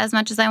out as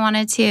much as I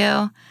wanted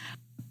to.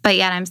 But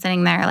yet I'm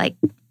sitting there like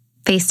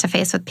face to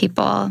face with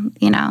people,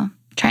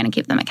 trying to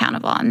keep them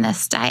accountable on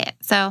this diet.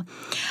 So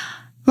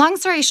long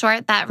story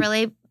short, that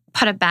really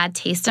put a bad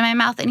taste in my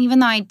mouth. And even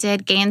though I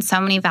did gain so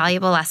many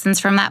valuable lessons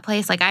from that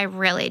place, like I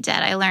really did.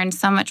 I learned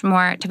so much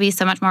more, to be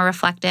so much more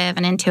reflective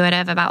and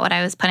intuitive about what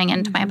I was putting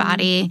into my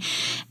body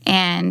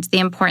and the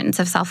importance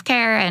of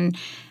self-care and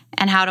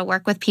how to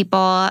work with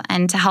people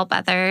and to help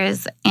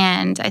others.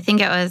 And I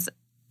think it was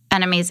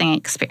an amazing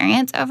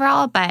experience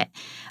overall, but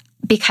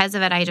because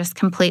of it, I just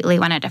completely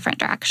went a different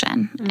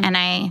direction. And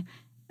I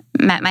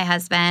met my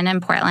husband in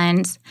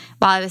Portland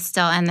while I was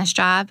still in this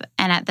job.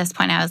 And at this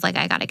point, I was like,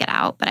 I got to get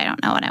out, but I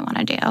don't know what I want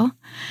to do.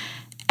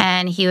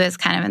 And he was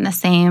kind of in the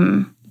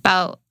same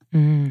boat.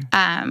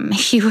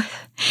 He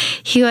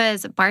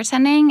was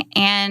bartending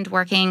and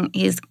working.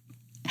 He's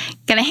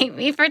gonna hate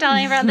me for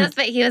telling you about this,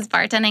 but he was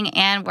bartending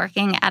and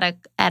working at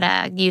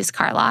a used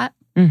car lot,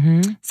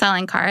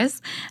 selling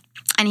cars.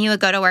 And he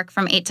would go to work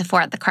from 8 to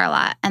 4 at the car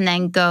lot and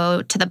then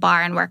go to the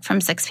bar and work from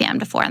 6 p.m.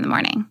 to 4 in the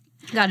morning.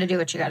 Got to do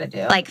what you got to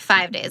do. Like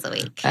 5 days a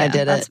week. I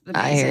did it. amazing.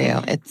 I hear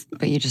you.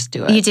 But you just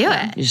do it. You do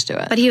it. You just do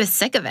it. But he was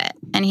sick of it.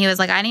 And he was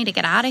like, I need to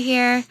get out of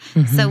here.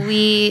 So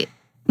we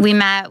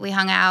met, we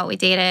hung out, we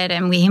dated,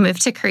 and we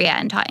moved to Korea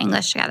and taught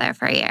English together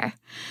for a year.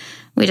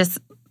 We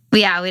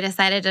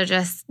decided to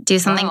just do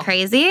something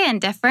crazy and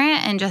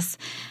different and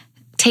just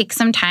take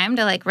some time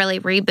to like really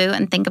reboot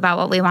and think about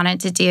what we wanted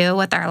to do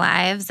with our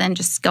lives and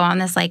just go on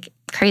this like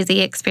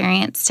crazy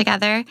experience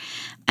together.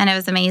 And it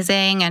was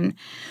amazing. And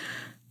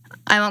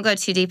I won't go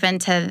too deep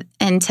into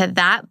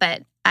that,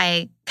 but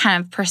I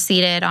kind of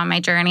proceeded on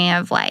my journey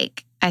of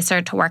like, I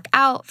started to work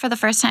out for the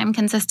first time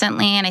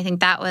consistently. And I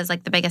think that was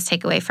like the biggest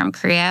takeaway from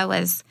Korea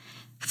was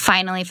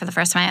finally for the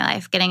first time in my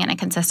life, getting in a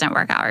consistent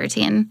workout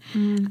routine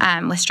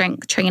with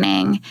strength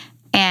training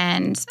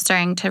and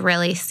starting to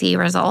really see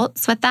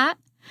results with that.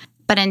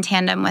 But in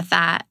tandem with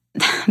that,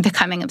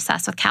 becoming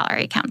obsessed with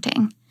calorie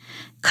counting.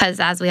 Because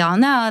as we all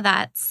know,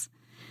 that's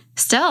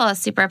still a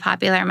super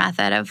popular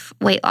method of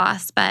weight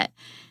loss, but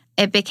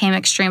it became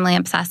extremely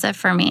obsessive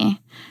for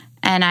me.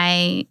 And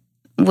I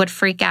would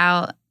freak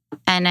out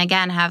and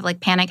again have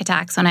like panic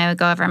attacks when I would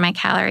go over my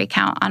calorie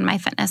count on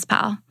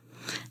MyFitnessPal.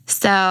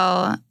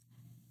 So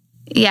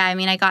yeah, I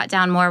mean, I got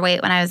down more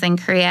weight when I was in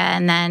Korea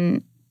and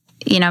then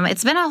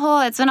it's been a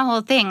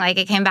whole thing. Like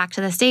I came back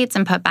to the States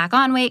and put back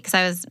on weight because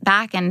I was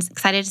back and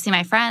excited to see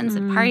my friends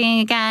and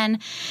partying again.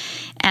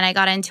 And I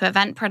got into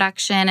event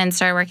production and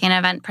started working in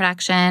event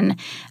production.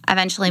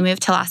 Eventually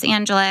moved to Los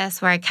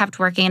Angeles where I kept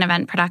working in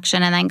event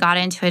production and then got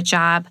into a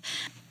job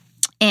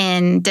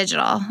in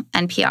digital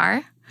and PR.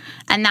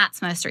 And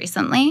that's most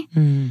recently.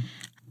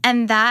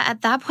 And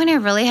at that point, I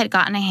really had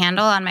gotten a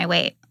handle on my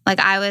weight. Like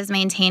I was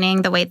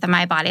maintaining the weight that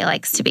my body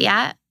likes to be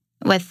at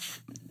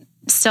with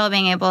still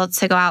being able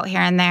to go out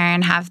here and there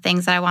and have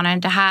things that I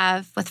wanted to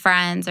have with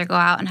friends or go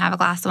out and have a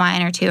glass of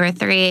wine or 2 or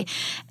 3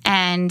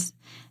 and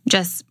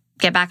just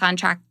get back on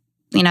track,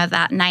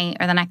 that night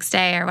or the next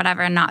day or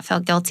whatever and not feel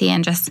guilty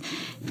and just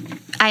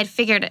I'd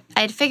figured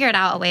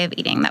out a way of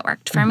eating that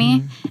worked for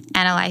me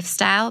and a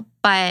lifestyle.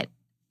 But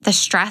the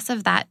stress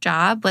of that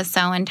job was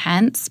so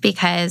intense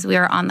because we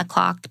were on the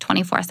clock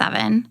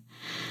 24/7.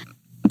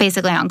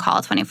 Basically on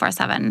call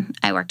 24/7.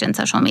 I worked in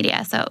social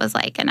media, so it was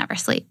like it never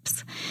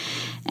sleeps.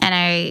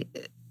 And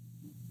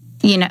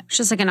it's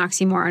just like an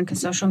oxymoron because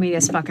social media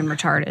is fucking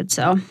retarded.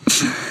 So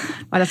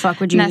why the fuck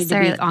would you need to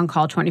be on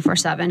call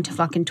 24/7 to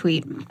fucking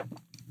tweet?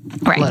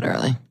 Right.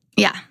 Literally.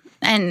 Yeah.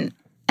 And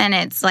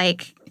it's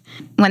like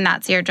when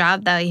that's your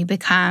job, though, you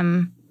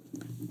become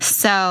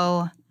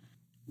so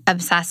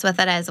obsessed with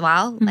it as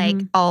well, like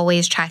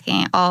always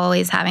checking,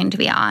 always having to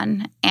be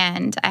on.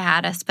 And I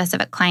had a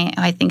specific client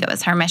who I think it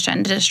was her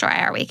mission to destroy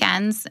our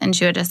weekends. And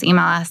she would just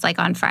email us like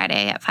on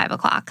Friday at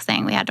 5:00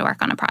 saying we had to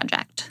work on a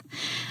project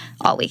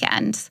all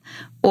weekend.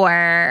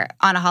 Or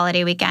on a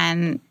holiday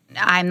weekend,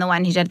 I'm the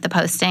one who did the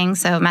posting.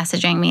 So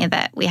messaging me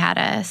that we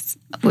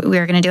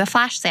were going to do a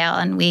flash sale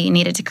and we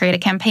needed to create a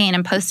campaign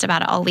and post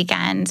about it all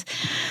weekend.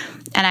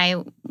 And I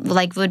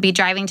would be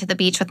driving to the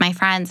beach with my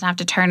friends and have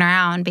to turn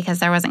around because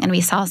there wasn't going to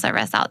be cell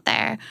service out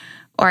there.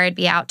 Or I'd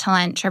be out to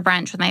lunch or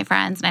brunch with my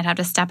friends and I'd have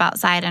to step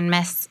outside and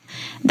miss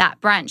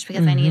that brunch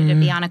because I needed to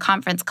be on a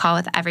conference call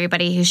with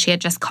everybody who she had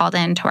just called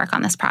in to work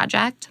on this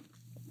project.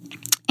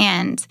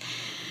 And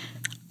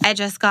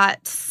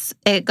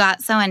it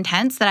got so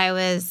intense that I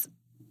was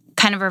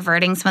kind of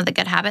reverting some of the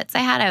good habits I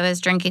had. I was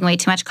drinking way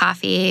too much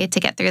coffee to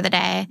get through the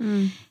day.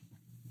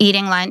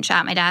 Eating lunch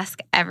at my desk,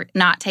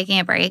 not taking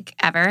a break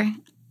ever,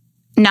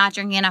 not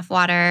drinking enough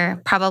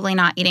water, probably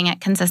not eating at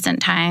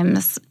consistent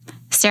times,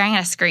 staring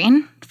at a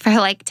screen for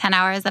like 10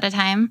 hours at a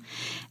time.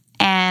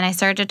 And I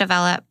started to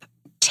develop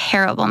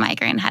terrible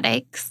migraine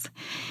headaches.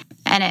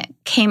 And it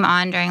came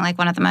on during like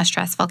one of the most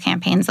stressful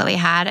campaigns that we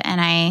had.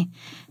 And I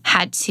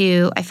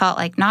felt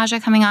like nausea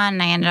coming on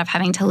and I ended up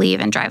having to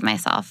leave and drive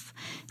myself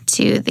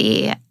to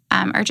the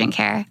urgent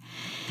care.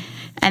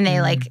 And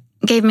they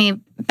gave me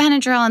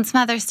Benadryl and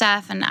some other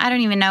stuff, and I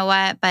don't even know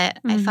what, but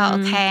I felt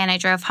okay, and I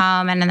drove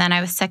home, and then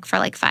I was sick for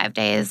like 5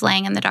 days,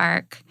 laying in the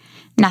dark.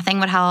 Nothing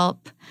would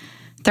help.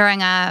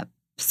 Throwing up,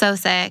 so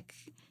sick.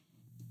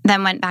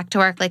 Then went back to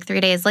work like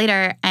 3 days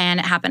later, and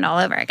it happened all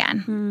over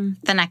again.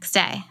 The next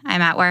day,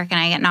 I'm at work, and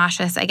I get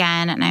nauseous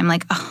again, and I'm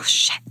like, oh,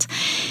 shit.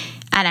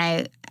 And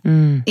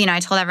I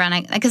told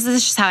everyone, because this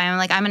is just how I'm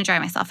like, I'm going to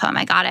drive myself home.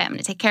 I got it. I'm going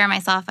to take care of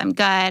myself. I'm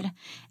good.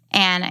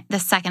 And the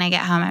second I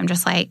get home, I'm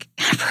just like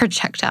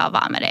projectile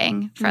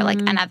vomiting for like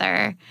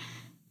another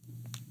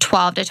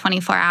 12 to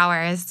 24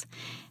 hours.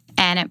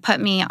 And it put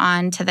me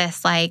onto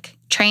this like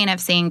train of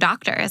seeing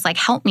doctors, like,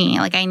 help me.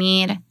 Like, I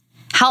need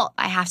help.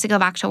 I have to go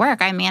back to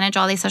work. I manage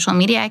all these social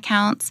media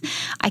accounts.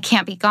 I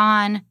can't be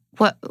gone.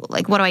 What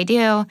do I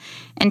do?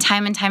 And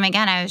time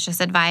again, I was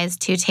just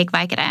advised to take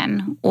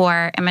Vicodin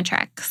or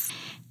Imitrex.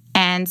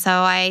 And so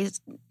I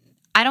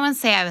don't want to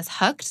say I was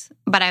hooked,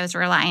 but I was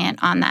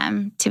reliant on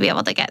them to be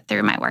able to get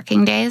through my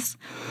working days.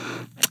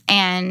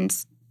 And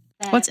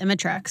what's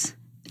Imitrex?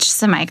 It's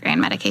just a migraine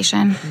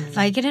medication.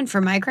 Vicodin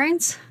for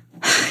migraines?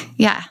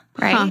 Yeah,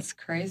 right. That's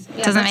crazy.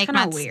 Yeah, doesn't make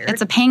much. Weird.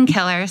 It's a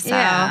painkiller, so.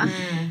 Yeah.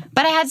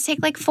 But I had to take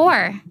like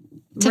 4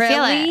 to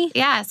feel it.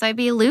 Yeah, so I'd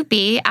be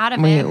loopy out of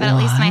it, but at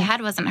least my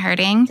head wasn't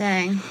hurting.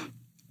 Dang.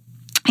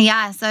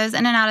 Yeah, so I was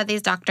in and out of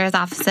these doctors'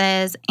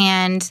 offices,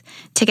 and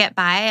to get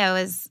by, I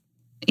was,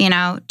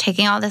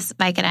 taking all this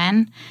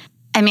Vicodin.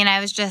 I mean, I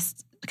was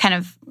just kind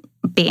of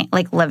being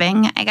like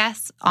living, I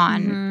guess,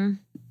 on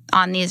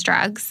these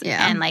drugs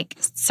and like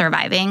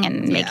surviving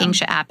and making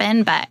shit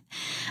happen. But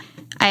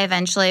I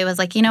eventually was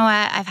like, you know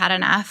what? I've had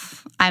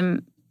enough.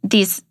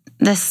 This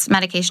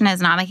medication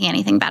is not making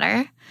anything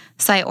better.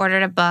 So I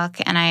ordered a book,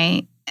 and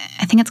I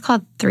think it's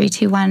called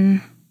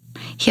 321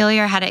 Heal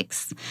Your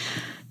Headaches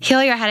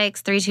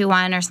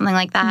 321 or something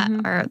like that,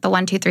 or the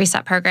 1-2-3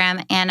 step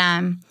program.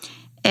 And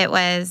it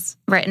was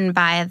written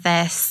by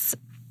this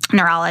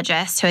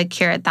neurologist who had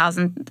cured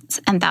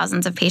thousands and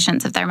thousands of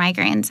patients of their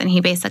migraines. And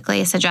he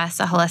basically suggests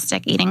a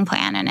holistic eating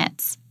plan, and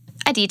it's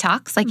a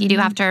detox. Like, you do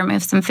have to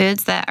remove some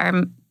foods that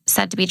are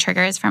said to be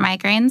triggers for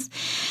migraines.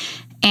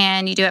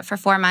 And you do it for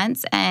 4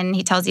 months, and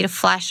he tells you to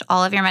flush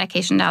all of your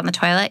medication down the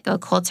toilet, go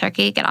cold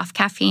turkey, get off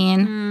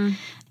caffeine,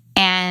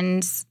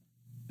 and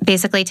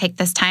basically take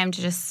this time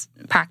to just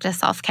practice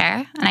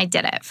self-care. And I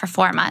did it for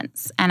 4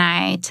 months. And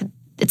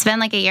it's been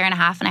like a year and a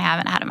half, and I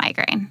haven't had a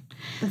migraine.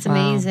 That's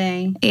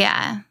amazing.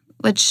 Yeah.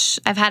 which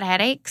I've had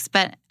headaches,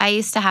 but I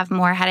used to have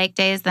more headache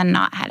days than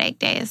not headache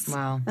days.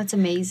 Wow. That's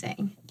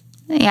amazing.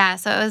 Yeah,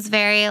 so it was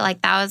very,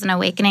 like, that was an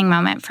awakening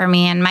moment for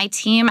me. And my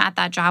team at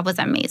that job was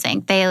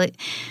amazing.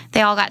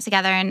 They all got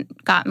together and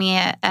got me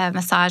a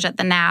massage at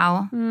the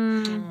Now,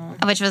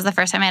 which was the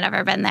first time I'd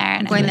ever been there.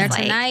 And Going there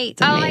like, tonight.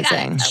 Oh my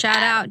God.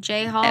 Shout out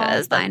J Hall, It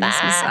was the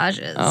Finest best.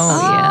 Massages.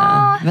 Oh,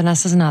 yeah.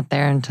 Vanessa's not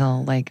there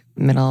until like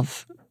middle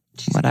of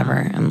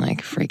whatever. I'm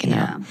like freaking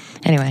out.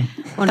 Anyway.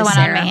 The one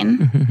on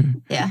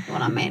Main. Yeah, the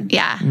one on Main.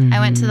 Yeah, I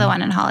went to the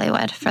one in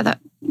Hollywood for the.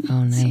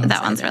 Oh, nice. So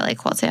that one's really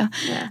cool too.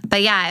 Yeah.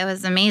 But yeah, it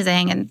was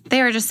amazing. And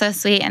they were just so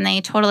sweet and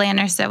they totally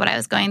understood what I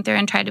was going through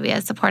and tried to be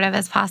as supportive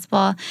as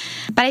possible.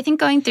 But I think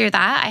going through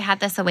that, I had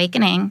this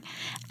awakening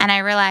and I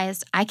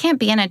realized I can't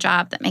be in a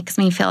job that makes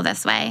me feel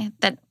this way,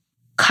 that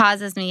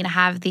causes me to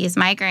have these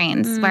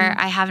migraines where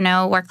I have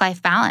no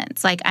work-life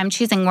balance. Like I'm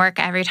choosing work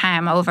every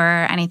time over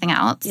anything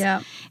else.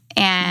 Yeah.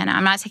 And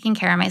I'm not taking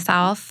care of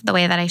myself the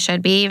way that I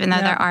should be, even though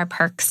there are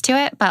perks to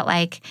it. But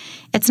like,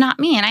 it's not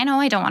me. And I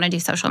know I don't want to do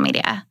social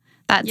media.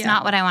 That's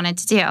not what I wanted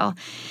to do.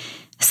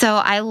 So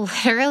I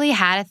literally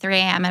had a 3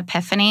 a.m.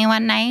 epiphany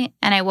one night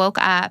and I woke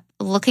up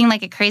looking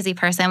like a crazy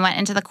person, went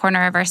into the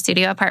corner of our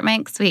studio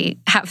apartment because we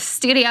have a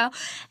studio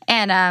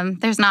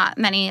and there's not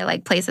many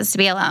like places to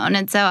be alone.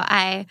 And so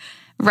I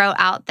wrote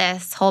out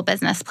this whole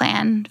business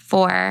plan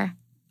for,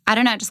 I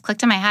don't know, it just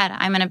clicked in my head.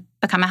 I'm going to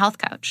become a health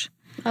coach.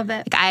 Love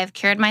it. Like I have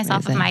cured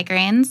myself of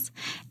migraines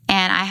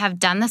and I have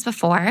done this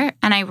before.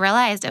 And I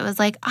realized it was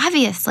like,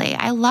 obviously,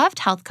 I loved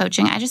health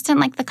coaching. I just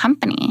didn't like the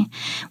company.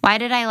 Why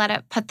did I let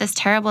it put this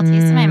terrible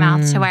taste in my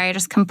mouth to where I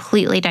just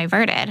completely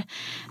diverted?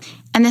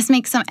 And this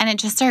makes and it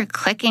just started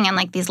clicking and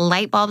like these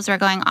light bulbs were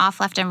going off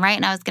left and right.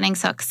 And I was getting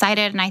so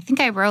excited. And I think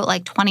I wrote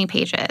like 20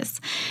 pages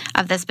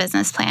of this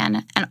business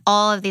plan. And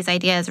all of these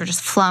ideas were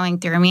just flowing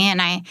through me.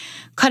 And I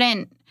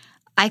couldn't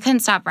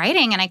stop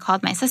writing. And I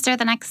called my sister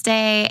the next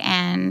day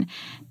and,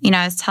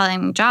 I was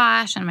telling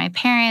Josh and my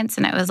parents,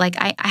 and it was like,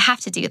 I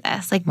have to do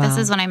this. Like, this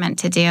is what I meant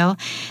to do.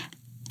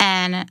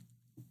 And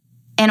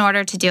in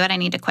order to do it, I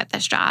need to quit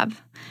this job.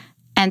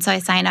 And so I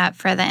signed up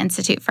for the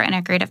Institute for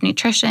Integrative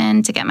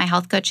Nutrition to get my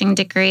health coaching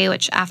degree,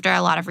 which after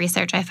a lot of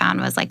research I found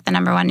was like the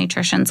 #1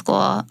 nutrition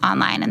school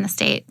online in the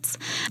States.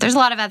 There's a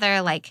lot of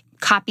other like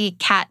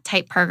copycat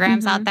type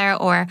programs out there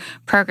or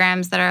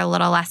programs that are a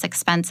little less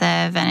expensive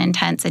and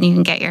intense and you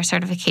can get your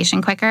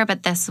certification quicker.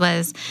 But this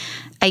was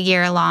a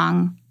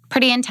year-long,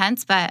 pretty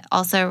intense, but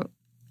also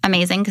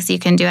amazing because you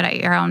can do it at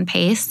your own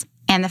pace.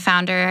 And the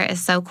founder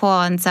is so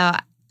cool. And so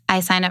I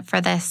signed up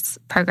for this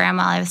program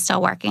while I was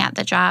still working at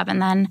the job.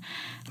 And then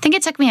I think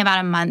it took me about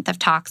a month of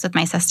talks with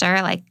my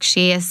sister. Like,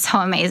 she is so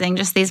amazing,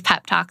 just these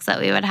pep talks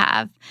that we would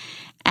have.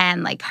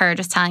 And like her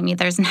just telling me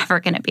there's never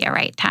going to be a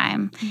right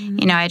time.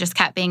 I just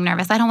kept being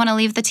nervous. I don't want to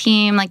leave the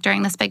team like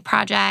during this big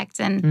project.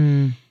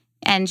 And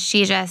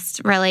she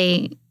just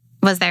really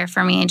was there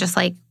for me, just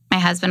like my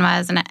husband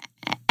was. And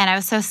I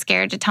was so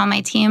scared to tell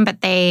my team,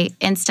 but they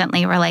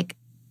instantly were like,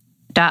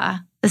 duh,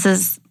 this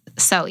is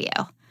so you.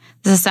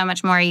 This is so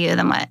much more you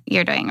than what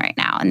you're doing right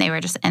now. And they were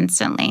just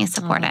instantly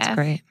supportive. Oh, that's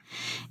great.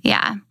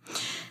 Yeah.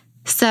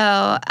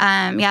 So,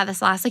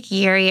 this last like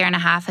year and a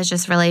half has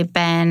just really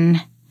been,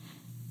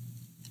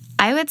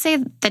 I would say,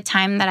 the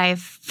time that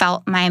I've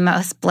felt my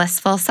most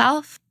blissful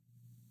self.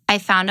 I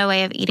found a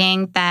way of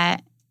eating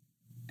that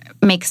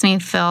makes me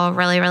feel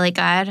really, really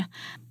good.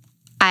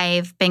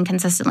 I've been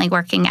consistently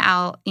working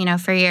out,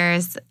 for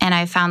years, and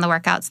I found the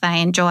workouts that I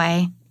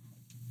enjoy.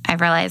 I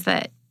realized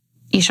that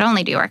you should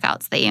only do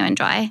workouts that you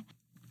enjoy.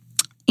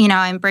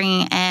 I'm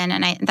bringing in,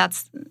 and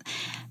that's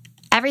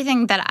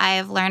everything that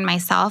I've learned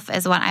myself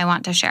is what I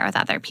want to share with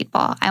other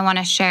people. I want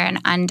to share an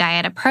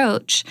undiet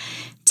approach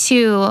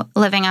to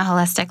living a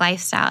holistic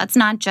lifestyle. It's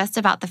not just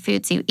about the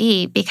foods you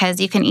eat,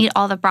 because you can eat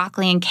all the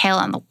broccoli and kale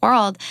in the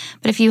world,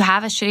 but if you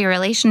have a shitty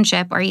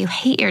relationship or you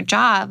hate your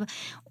job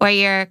or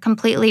you're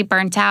completely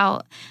burnt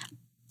out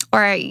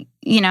or,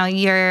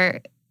 you're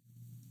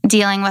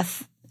dealing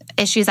with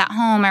issues at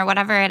home or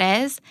whatever it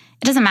is,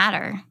 it doesn't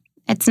matter.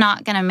 It's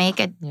not going to make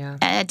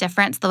a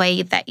difference the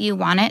way that you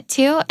want it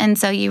to. And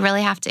so you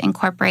really have to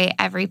incorporate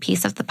every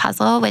piece of the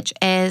puzzle, which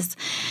is,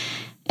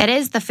 it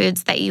is the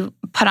foods that you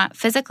put on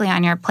physically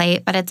on your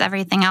plate, but it's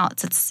everything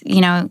else. It's,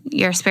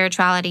 your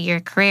spirituality,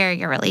 your career,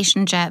 your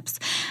relationships,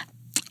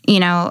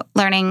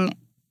 learning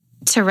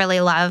to really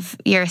love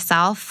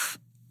yourself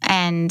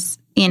and,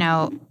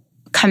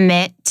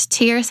 commit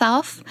to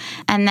yourself.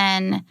 And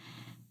then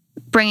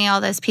bringing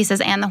all those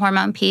pieces and the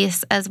hormone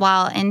piece as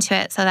well into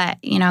it so that,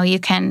 you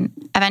can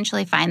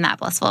eventually find that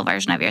blissful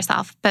version of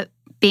yourself. But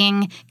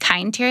being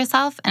kind to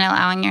yourself and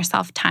allowing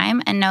yourself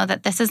time, and know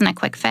that this isn't a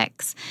quick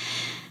fix.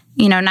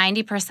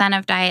 90%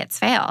 of diets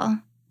fail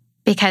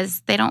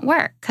because they don't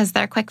work, because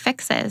they're quick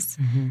fixes.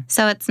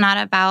 So it's not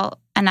about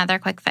another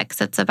quick fix.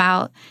 It's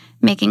about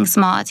making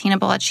small,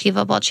 attainable,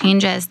 achievable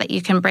changes that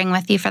you can bring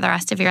with you for the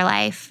rest of your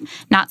life,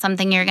 not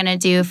something you're going to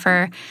do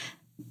for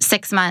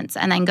 6 months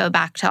and then go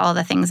back to all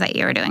the things that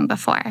you were doing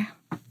before.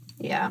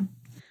 Yeah.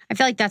 I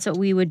feel like that's what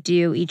we would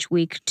do each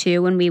week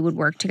too. When we would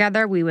work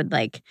together, we would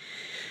like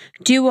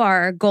do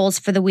our goals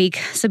for the week.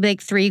 So it'd be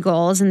like 3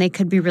 goals, and they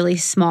could be really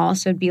small.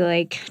 So it'd be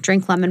like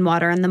drink lemon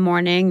water in the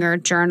morning or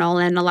journal.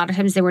 And a lot of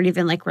times they weren't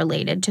even like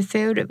related to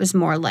food. It was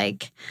more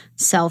like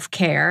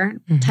self-care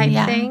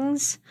type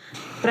things.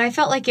 But I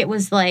felt like it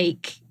was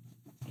like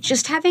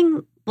just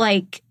having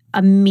like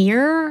a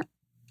mirror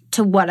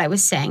to what I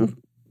was saying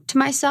to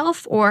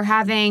myself, or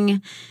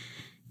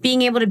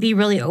being able to be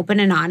really open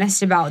and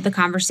honest about the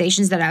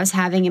conversations that I was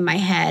having in my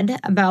head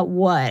about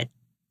what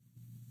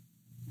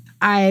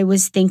I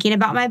was thinking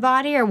about my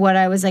body, or what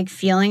I was like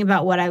feeling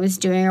about what I was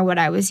doing or what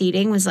I was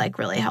eating, was like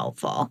really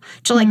helpful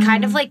to like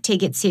kind of like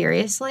take it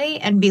seriously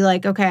and be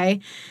like, okay,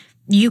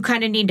 you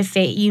kind of need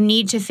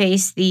to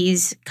face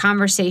these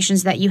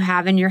conversations that you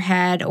have in your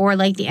head, or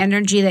like the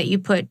energy that you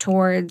put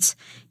towards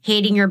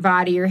hating your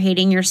body or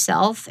hating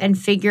yourself, and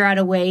figure out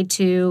a way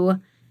to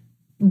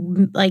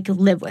like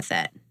live with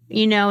it,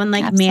 and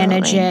like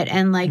manage it,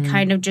 and like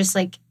kind of just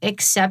like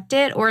accept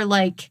it, or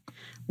like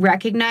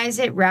recognize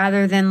it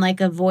rather than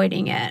like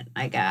avoiding it,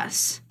 I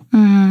guess.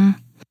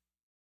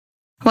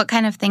 What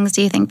kind of things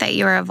do you think that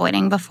you were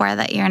avoiding before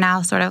that you're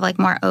now sort of like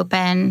more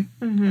open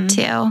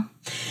to?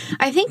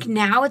 I think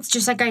now it's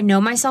just like I know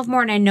myself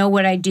more and I know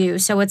what I do.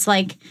 So it's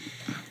like,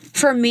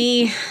 for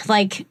me,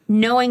 like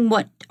knowing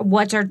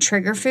what are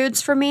trigger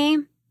foods for me.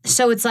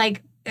 So it's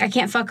like I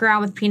can't fuck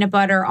around with peanut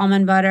butter,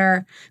 almond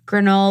butter,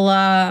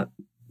 granola,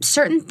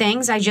 certain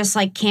things I just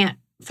like can't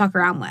fuck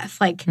around with.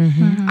 Like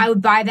I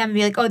would buy them and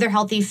be like, oh, they're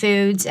healthy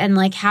foods, and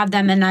like have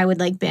them, and I would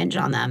like binge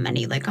on them and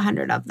eat like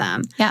 100 of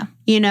them. Yeah.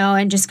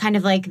 And just kind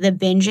of like the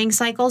binging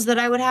cycles that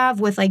I would have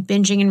with like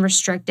binging and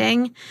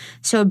restricting.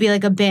 So it'd be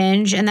like a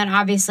binge, and then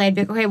obviously I'd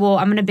be like, okay, well,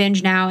 I'm going to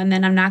binge now, and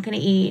then I'm not going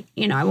to eat,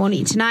 I won't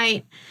eat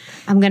tonight.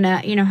 I'm going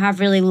to,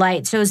 have really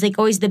light. So it was like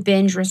always the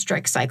binge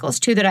restrict cycles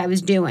too that I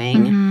was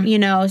doing,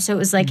 So it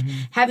was like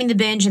having the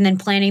binge and then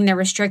planning the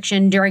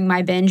restriction during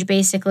my binge,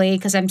 basically,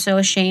 because I'm so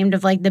ashamed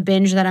of like the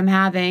binge that I'm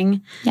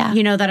having,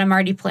 that I'm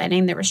already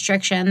planning the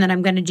restriction that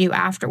I'm going to do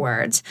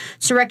afterwards.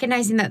 So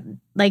recognizing that,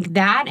 like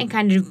that, and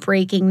kind of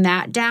breaking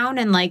that down,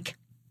 and like,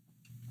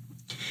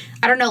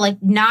 I don't know,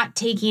 like not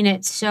taking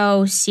it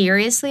so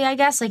seriously, I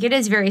guess. Like it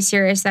is very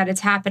serious that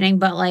it's happening,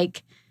 but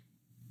like,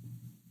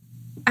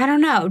 I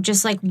don't know,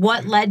 just like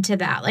what led to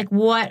that? Like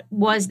what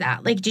was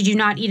that? Like, did you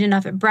not eat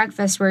enough at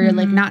breakfast where you're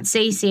like not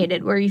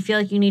satiated, where you feel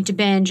like you need to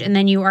binge, and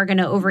then you are going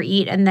to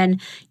overeat, and then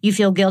you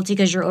feel guilty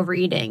because you're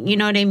overeating? You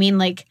know what I mean?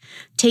 Like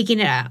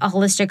taking a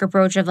holistic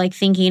approach of like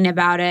thinking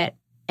about it,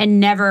 and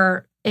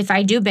never, if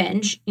I do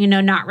binge,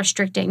 not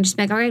restricting, just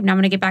be like, okay, now I'm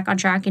going to get back on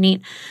track and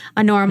eat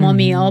a normal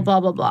meal, blah,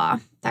 blah, blah,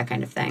 that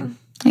kind of thing.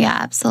 Yeah,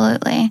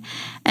 absolutely.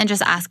 And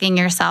just asking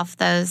yourself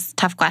those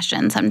tough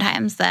questions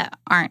sometimes that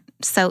aren't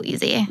so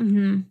easy.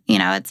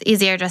 It's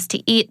easier just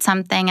to eat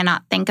something and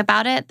not think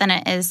about it than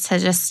it is to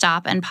just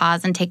stop and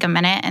pause and take a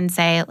minute and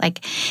say,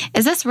 like,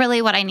 is this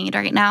really what I need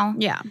right now?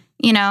 Yeah.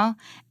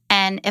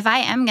 And if I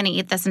am going to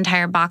eat this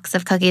entire box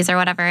of cookies or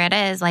whatever it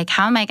is, like,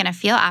 how am I going to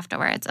feel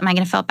afterwards? Am I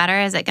going to feel better?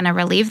 Is it going to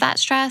relieve that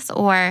stress?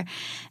 Or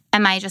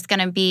am I just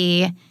going to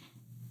be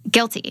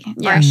guilty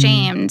or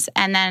ashamed,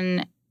 and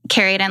then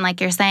carry it in,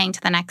 like you're saying,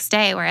 to the next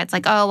day, where it's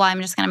like, oh, well,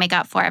 I'm just going to make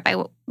up for it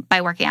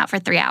by working out for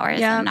 3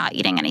 hours and not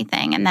eating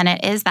anything. And then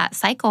it is that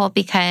cycle,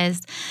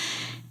 because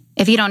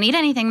if you don't eat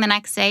anything the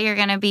next day, you're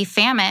going to be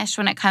famished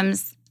when it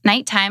comes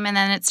nighttime, and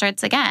then it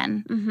starts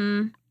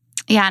again.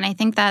 Yeah, and I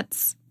think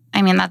it's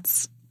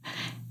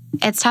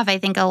tough. I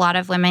think a lot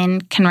of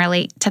women can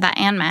relate to that,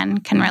 and men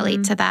can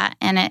relate to that,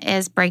 and it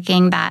is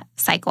breaking that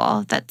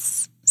cycle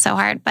that's so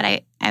hard. But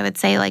I would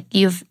say, like,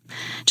 you've,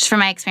 just from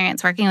my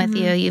experience working with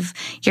you,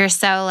 you're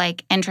so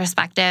like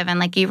introspective, and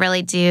like you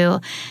really do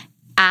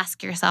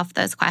ask yourself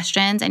those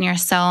questions, and you're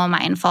so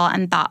mindful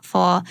and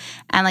thoughtful,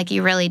 and like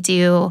you really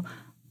do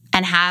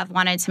and have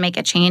wanted to make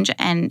a change.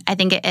 And I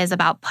think it is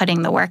about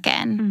putting the work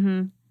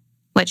in,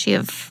 which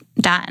you've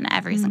done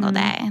every single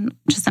day,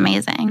 which is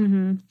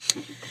amazing.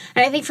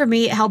 And I think for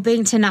me,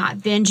 helping to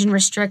not binge and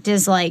restrict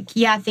is like,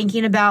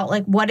 thinking about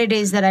like what it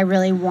is that I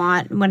really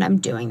want when I'm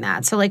doing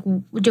that. So like,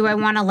 do I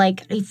want to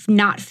like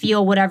not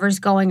feel whatever's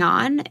going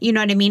on? You know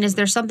what I mean? Is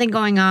there something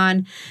going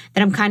on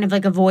that I'm kind of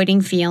like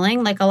avoiding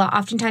feeling? Like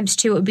oftentimes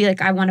too, it would be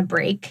like, I want a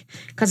break,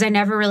 because I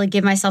never really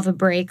give myself a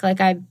break. Like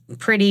I'm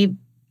pretty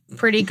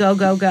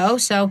go.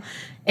 So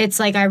it's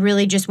like, I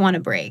really just want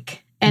a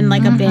break. And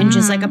like a binge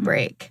is like a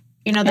break.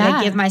 That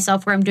I give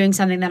myself, where I'm doing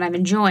something that I'm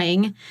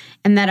enjoying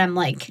and that I'm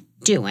like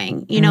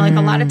doing, like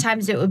a lot of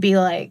times it would be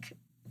like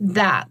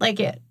that,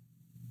 like I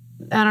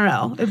don't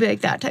know, it'd be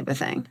like that type of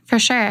thing. For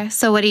sure.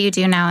 So what do you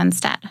do now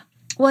instead?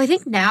 Well, I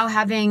think now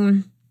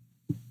having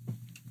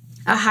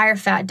a higher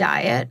fat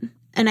diet,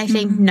 and I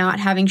think not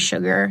having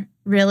sugar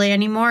really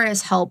anymore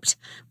has helped,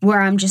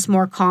 where I'm just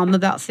more calm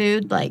about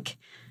food, like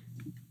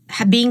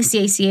being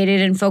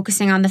satiated and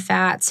focusing on the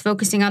fats,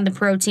 focusing on the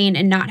protein,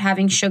 and not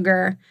having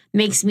sugar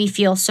makes me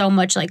feel so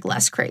much like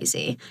less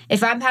crazy.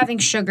 If I'm having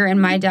sugar in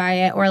my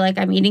diet, or like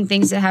I'm eating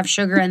things that have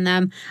sugar in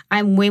them,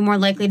 I'm way more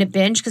likely to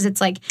binge, because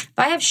it's like, if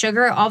I have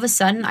sugar, all of a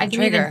sudden I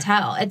can even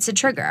tell it's a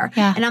trigger.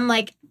 Yeah. And I'm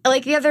like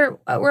the other,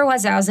 where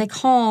was I? I was like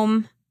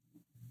home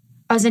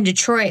I was in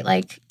Detroit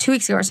like 2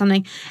 weeks ago or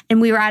something,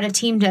 and we were at a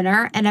team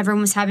dinner and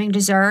everyone was having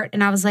dessert.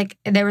 And I was like,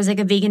 there was like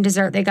a vegan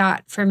dessert they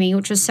got for me,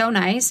 which was so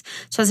nice.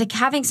 So I was like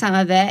having some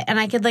of it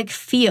and I could like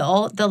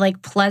feel the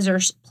like pleasure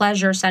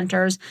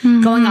centers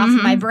going off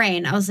in my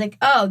brain. I was like,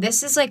 oh,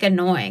 this is like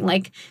annoying.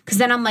 Like, cause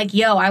then I'm like,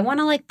 yo, I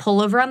want to like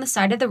pull over on the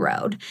side of the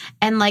road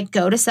and like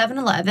go to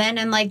 7-Eleven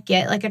and like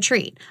get like a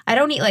treat. I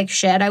don't eat like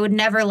shit. I would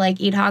never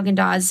like eat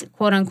Haagen-Dazs,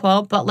 quote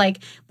unquote, but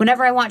like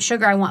whenever I want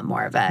sugar, I want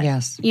more of it.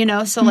 Yes. You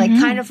know, so like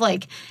kind of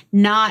like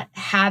not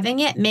having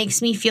it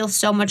makes me feel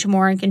so much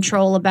more in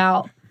control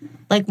about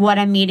like what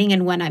I'm eating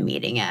and when I'm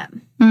eating it.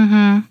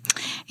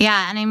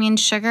 Yeah. And I mean,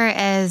 sugar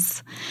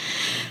is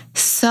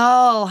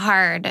so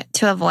hard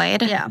to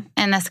avoid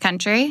in this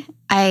country.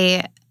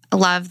 I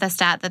love the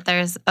stat that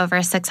there's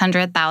over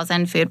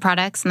 600,000 food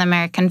products in the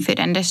American food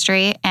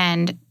industry,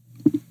 and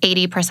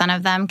 80%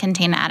 of them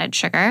contain added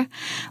sugar,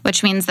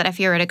 which means that if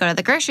you were to go to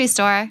the grocery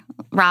store,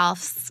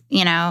 Ralph's,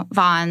 you know,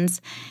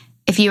 Vaughn's,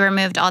 if you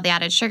removed all the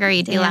added sugar,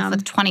 you'd be left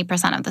with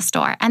 20% of the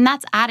store. And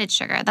that's added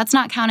sugar. That's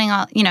not counting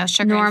all, you know,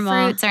 sugar and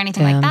fruits or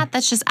anything like that.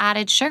 That's just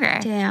added sugar.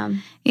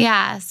 Damn.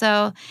 Yeah.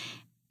 So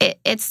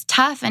it's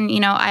tough. And, you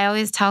know, I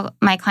always tell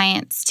my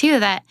clients too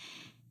that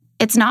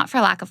it's not for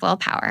lack of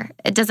willpower.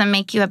 It doesn't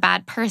make you a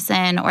bad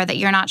person or that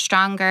you're not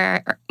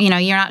stronger, or, you know,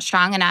 you're not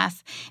strong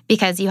enough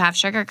because you have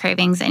sugar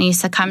cravings and you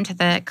succumb to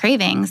the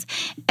cravings.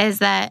 Is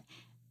that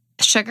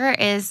sugar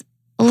is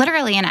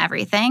literally in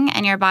everything,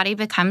 and your body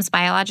becomes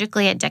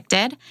biologically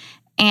addicted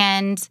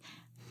and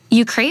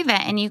you crave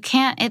it and you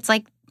can't. It's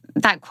like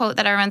that quote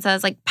that everyone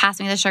says, like, pass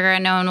me the sugar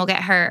and no one will get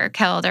hurt or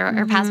killed,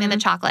 or pass me the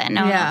chocolate and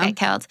no one will get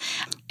killed.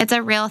 It's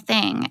a real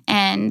thing.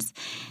 And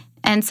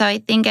so I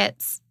think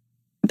it's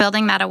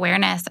building that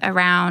awareness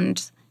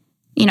around,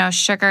 you know,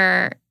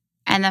 sugar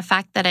and the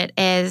fact that it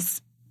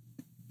is,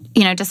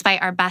 you know,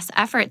 despite our best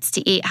efforts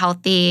to eat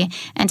healthy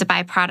and to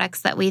buy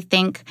products that we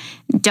think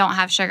don't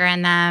have sugar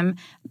in them,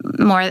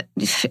 more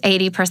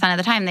 80% of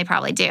the time they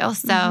probably do.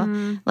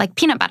 So like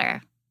peanut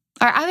butter.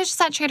 Or I was just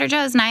at Trader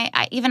Joe's and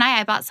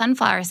I bought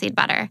sunflower seed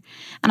butter.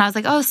 And I was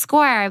like, oh,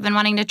 score, I've been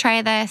wanting to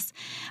try this.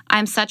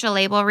 I'm such a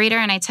label reader.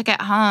 And I took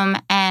it home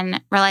and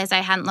realized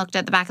I hadn't looked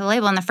at the back of the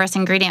label and the first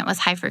ingredient was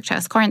high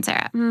fructose corn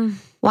syrup.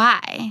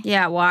 Why?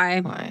 Yeah,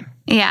 why?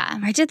 Yeah.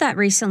 I did that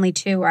recently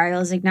too, where I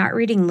was like not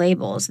reading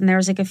labels. And there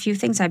was like a few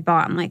things I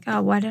bought. I'm like,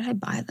 oh, why did I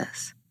buy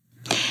this?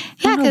 I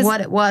don't know what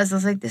it was. I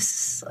was like, this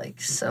is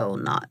like so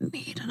not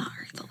me to not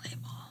read the label.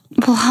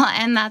 Well,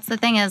 and that's the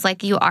thing is,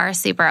 like, you are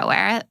super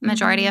aware.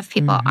 Majority of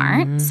people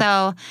aren't.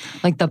 So,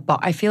 like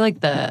I feel like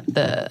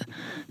the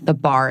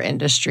bar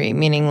industry,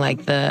 meaning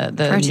like the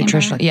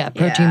nutritional,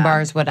 protein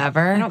bars,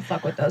 whatever. I don't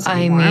fuck with those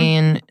anymore. I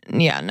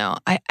mean,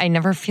 I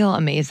never feel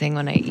amazing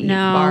when I eat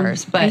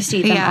bars, but I used to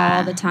eat them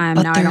all the time.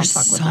 But now I don't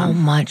fuck with them. There's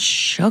so much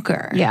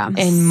sugar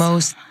in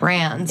most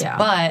brands,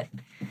 but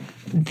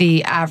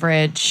the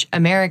average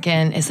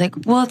American is like,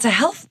 well, it's a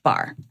health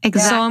bar.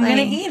 Exactly. So I'm going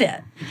to eat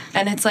it.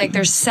 And it's like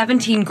there's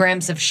 17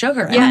 grams of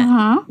sugar in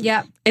it.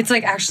 Yep. It's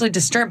like actually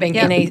disturbing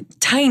in a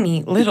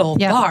tiny little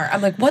bar.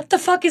 I'm like, what the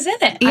fuck is in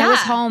it? I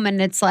was home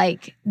and it's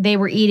like they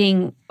were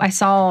eating, I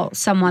saw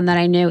someone that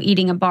I knew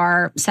eating a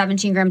bar,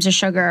 17 grams of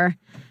sugar.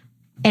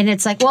 And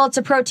it's like, well, it's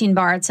a protein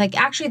bar. It's like,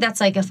 actually,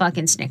 that's like a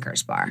fucking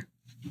Snickers bar.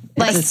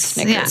 Like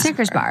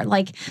Snickers bar.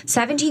 Like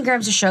 17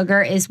 grams of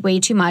sugar is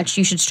way too much.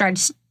 You should try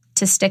to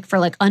stick for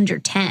like under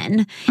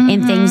 10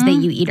 in things that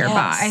you eat or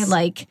buy,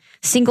 like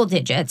single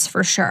digits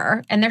for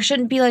sure. And there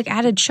shouldn't be like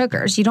added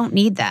sugars. You don't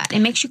need that. It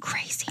makes you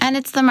crazy. And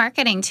it's the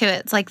marketing too.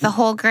 It's like the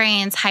whole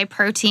grains, high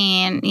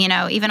protein, you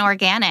know, even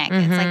organic.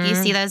 It's like you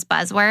see those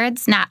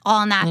buzzwords, not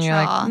all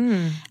natural.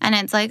 And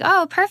it's like,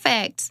 oh,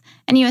 perfect.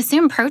 And you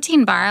assume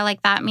protein bar,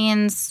 like that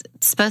means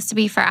it's supposed to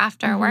be for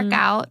after a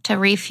workout to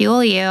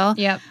refuel you.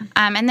 Yep.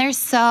 And there's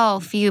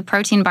so few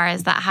protein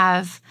bars that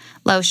have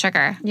low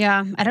sugar.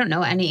 Yeah, I don't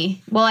know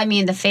any. Well, I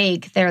mean,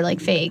 they're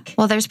like fake.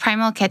 Well, there's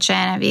Primal Kitchen.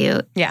 Have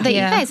you? Yeah. You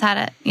guys had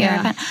it.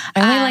 Yeah.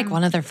 I only like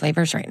one of their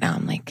flavors right now.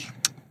 I'm like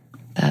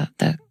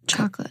the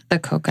chocolate, the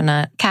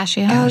coconut,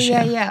 cashew. Oh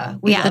yeah.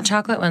 The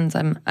chocolate ones.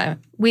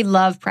 We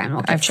love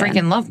Primal Kitchen. I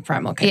freaking love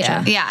Primal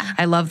Kitchen. Yeah.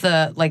 I love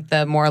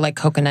the more like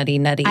coconutty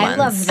nutty ones. I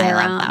love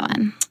that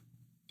one.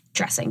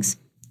 Dressings.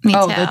 Me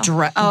too.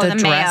 The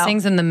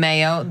dressings and the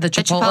mayo, the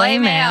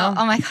Chipotle mayo.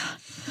 Oh my God.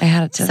 I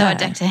had it today. So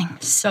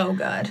addicting. So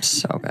good.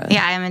 So good.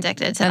 Yeah, I'm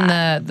addicted to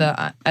that.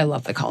 And I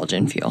love the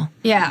collagen fuel.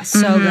 Yeah,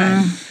 so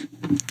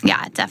good.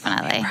 Yeah,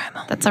 definitely.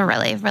 That's a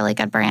really, really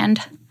good brand.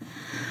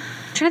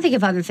 I'm trying to think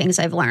of other things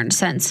I've learned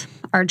since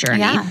our journey.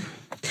 Yeah.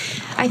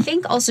 I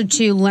think also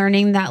too,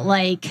 learning that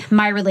like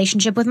my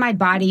relationship with my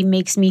body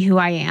makes me who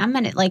I am,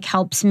 and it like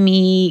helps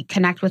me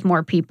connect with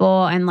more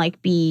people and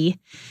like be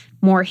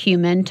more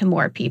human to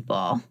more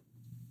people.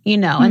 You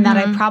know, and that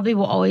I probably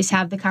will always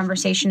have the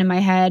conversation in my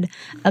head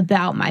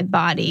about my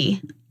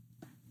body,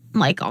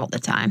 like all the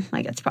time.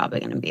 Like it's probably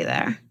going to be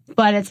there,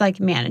 but it's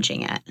like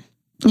managing it.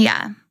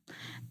 Yeah.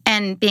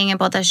 And being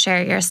able to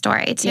share your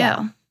story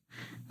too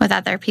with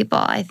other people,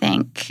 I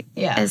think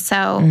is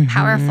so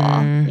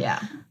powerful.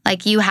 Yeah.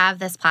 Like you have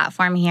this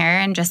platform here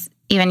and just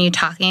even you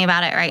talking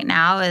about it right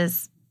now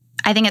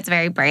I think it's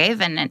very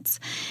brave. And it's,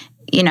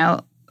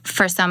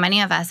 for so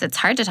many of us, it's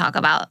hard to talk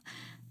about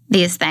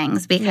these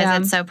things because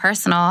it's so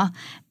personal.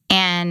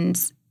 And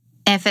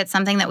if it's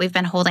something that we've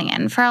been holding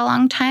in for a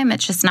long time,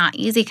 it's just not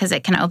easy because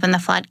it can open the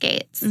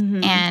floodgates.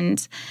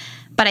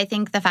 But I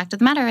think the fact of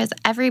the matter is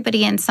every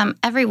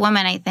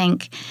woman, I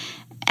think,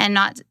 and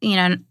not,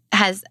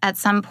 has at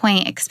some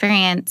point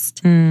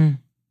experienced,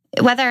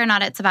 whether or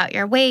not it's about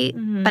your weight,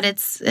 but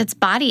it's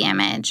body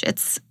image.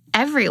 It's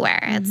everywhere.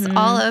 It's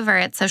all over.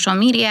 It's social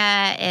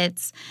media.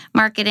 It's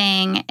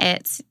marketing.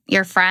 It's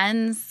your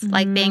friends,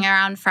 like being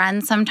around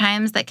friends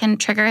sometimes that can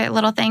trigger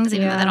little things,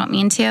 even though they don't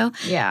mean to.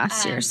 Yeah,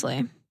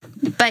 seriously.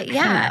 But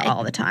yeah.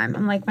 All the time.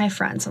 I'm like, my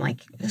friends, I'm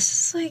like, this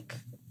is like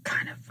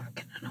kind of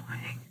fucking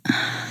annoying.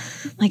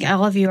 Like,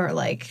 all of you are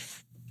like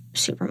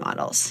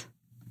supermodels.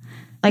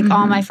 Like,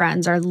 all my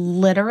friends are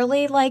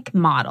literally like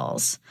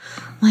models.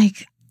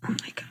 Like, oh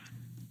my God.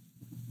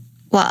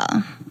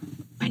 Well,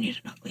 I need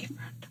an ugly friend.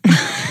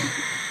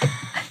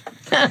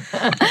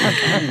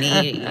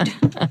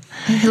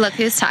 Look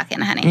who's talking,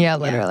 honey. Yeah,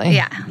 literally.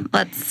 Yeah.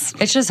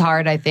 It's just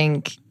hard, I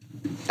think.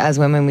 As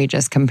women, we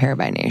just compare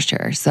by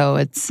nature. So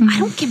it's... I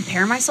don't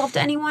compare myself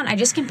to anyone. I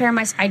just compare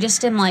myself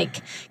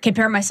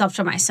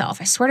to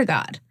myself. I swear to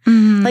God.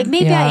 Like,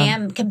 maybe I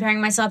am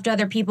comparing myself to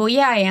other people.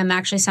 Yeah, I am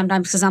actually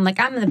sometimes because I'm like,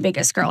 I'm the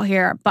biggest girl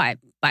here by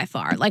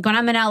far. Like, when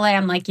I'm in LA,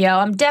 I'm like, yo,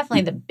 I'm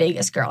definitely the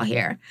biggest girl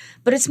here.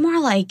 But it's more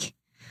like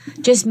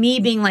just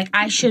me being like,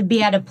 I should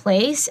be at a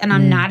place and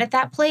I'm not at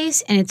that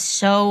place. And it's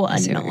so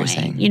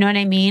annoying. You know what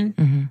I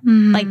mean?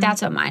 Like,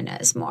 that's what mine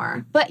is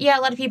more. But yeah,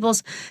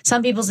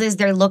 some people's is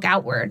their look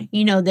outward.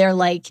 They're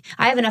like,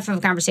 I have enough of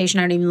a conversation.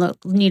 I don't even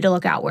need to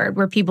look outward,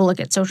 where people look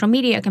at social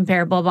media,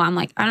 compare, blah, blah. I'm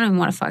like, I don't even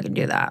want to fucking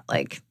do that.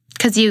 Like,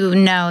 because you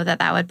know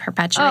that would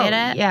perpetuate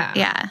it. Yeah.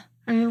 Yeah.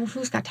 I mean,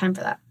 who's got time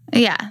for that?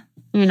 Yeah.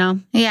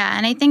 Yeah.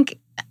 And I think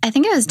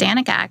it was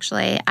Danica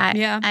actually at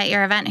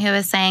your event who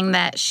was saying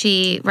that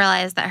she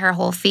realized that her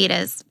whole feed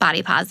is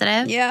body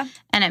positive. Yeah.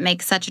 And it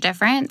makes such a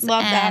difference.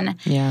 Love that.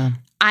 Yeah.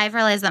 I've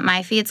realized that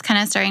my feed's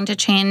kind of starting to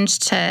change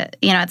to,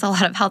 it's a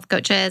lot of health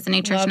coaches and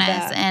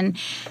nutritionists and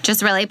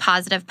just really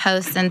positive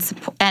posts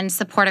and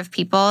supportive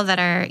people that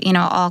are,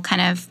 all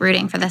kind of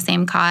rooting for the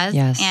same cause.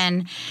 Yes.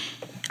 And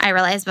I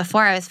realized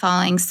before I was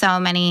following so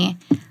many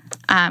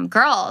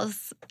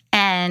girls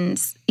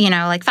and,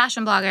 like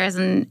fashion bloggers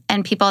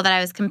and people that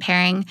I was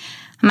comparing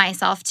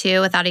myself to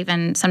without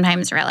even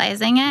sometimes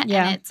realizing it.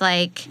 Yeah. And it's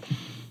like,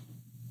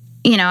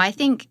 I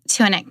think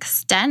to an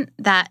extent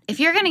that if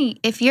you're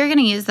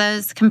gonna use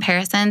those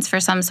comparisons for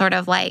some sort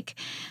of like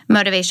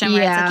motivation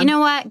where it's like, you know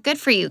what, good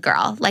for you,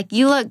 girl. Like,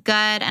 you look good,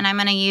 and I'm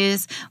gonna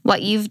use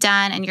what you've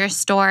done and your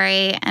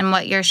story and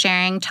what you're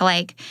sharing to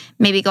like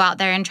maybe go out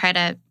there and try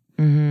to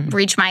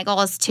reach my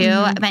goals too.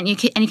 And you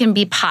can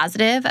be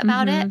positive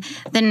about it,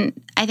 then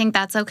I think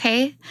that's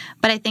okay.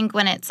 But I think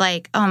when it's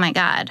like, oh my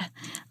God,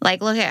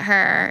 like, look at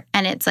her,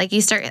 and it's like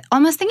you start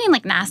almost thinking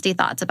like nasty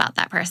thoughts about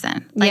that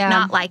person, like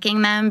not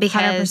liking them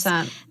because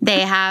 100%.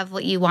 They have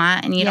what you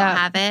want and you don't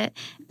have it,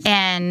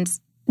 and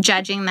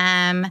judging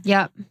them.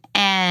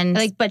 And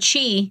like, but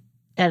she...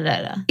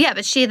 Yeah,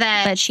 but she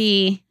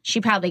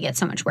probably gets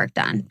so much work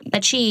done.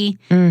 But she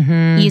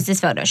uses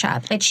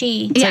Photoshop. But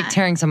it's like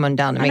tearing someone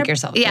down to make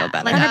yourself feel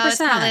better. Like, it's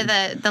probably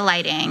the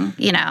lighting,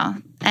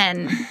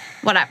 and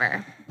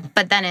whatever.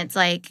 But then it's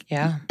like,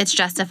 it's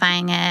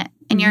justifying it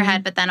in your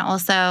head, but then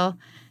also,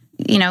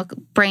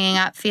 bringing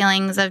up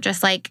feelings of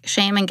just like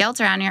shame and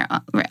guilt around your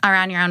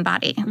own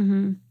body.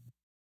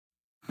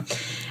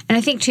 And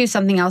I think too,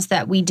 something else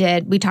that we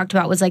talked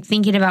about was like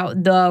thinking about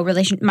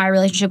my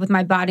relationship with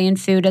my body and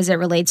food as it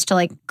relates to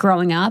like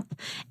growing up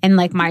and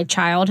like my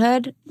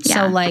childhood.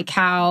 So like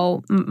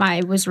how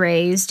I was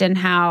raised and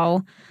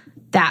how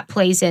that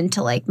plays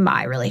into like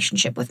my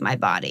relationship with my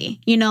body.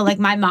 Like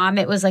my mom,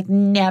 it was like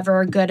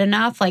never good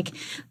enough. Like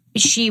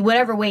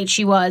whatever weight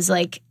she was,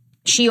 like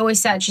she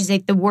always said, she's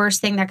like, the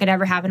worst thing that could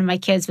ever happen to my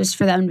kids was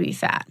for them to be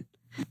fat.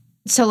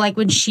 So like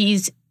when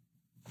she's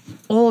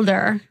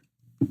older...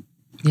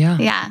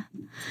 Yeah.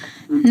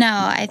 No,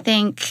 I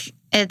think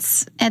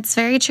it's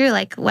very true.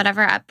 Like,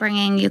 whatever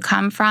upbringing you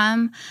come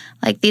from,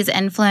 like these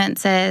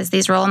influences,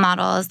 these role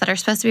models that are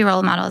supposed to be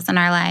role models in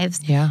our lives,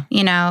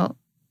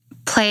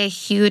 play a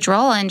huge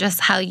role in just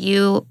how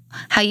you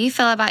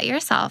feel about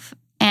yourself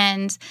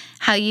and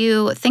how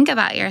you think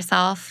about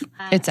yourself.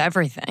 It's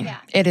everything. Yeah.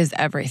 It is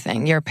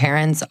everything. Your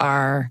parents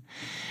are...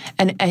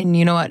 And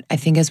you know what? I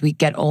think as we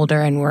get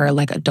older and we're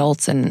like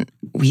adults and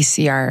we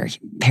see our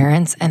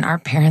parents, and our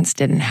parents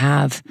didn't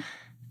have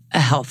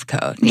a health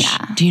coach.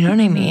 Yeah. Do you know what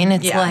I mean?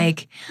 It's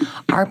like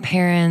our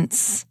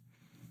parents,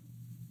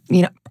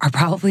 are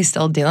probably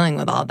still dealing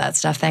with all that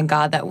stuff. Thank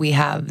God that we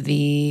have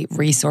the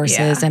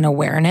resources and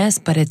awareness,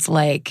 but it's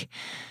like,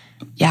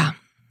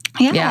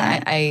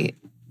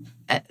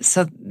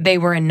 so they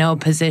were in no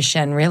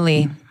position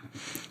really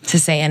to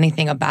say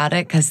anything about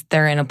it because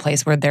they're in a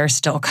place where they're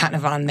still kind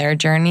of on their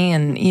journey,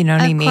 and you know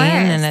what I mean?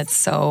 And it's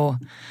so...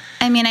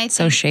 I mean, I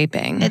so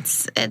shaping.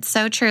 It's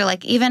so true.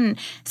 Like even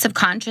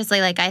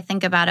subconsciously, like I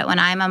think about it when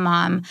I'm a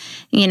mom,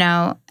 you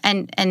know,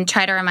 and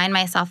try to remind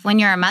myself when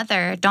you're a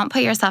mother, don't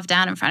put yourself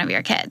down in front of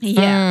your kids.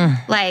 Yeah.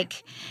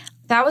 Like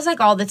that was like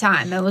all the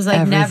time. It was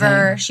like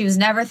never, she was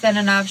never thin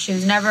enough. She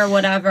was never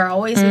whatever.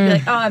 Always would be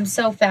like, oh, I'm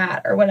so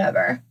fat or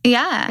whatever.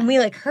 Yeah. And we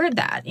like heard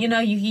that, you know,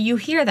 you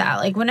hear that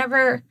like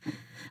whenever.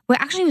 Well,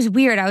 actually it was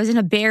weird. I was in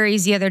a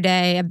Barry's the other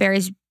day, a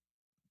Barry's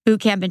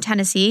boot camp in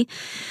Tennessee.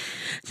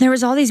 There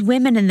was all these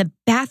women in the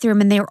bathroom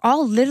and they were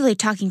all literally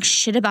talking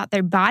shit about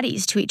their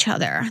bodies to each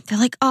other. They're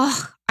like,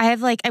 oh, I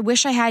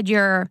wish I had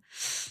your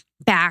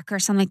back or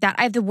something like that.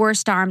 I have the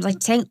worst arms,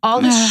 like saying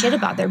all this shit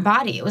about their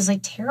body. It was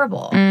like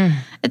terrible.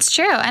 It's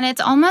true. And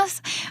it's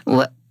almost,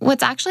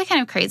 what's actually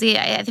kind of crazy,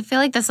 I feel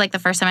like this is like the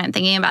first time I'm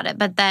thinking about it,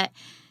 but that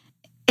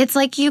it's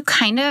like you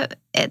kind of,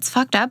 it's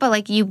fucked up, but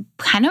like you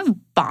kind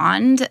of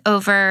bond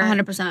over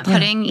 100%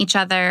 putting each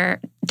other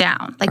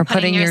down. Like or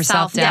putting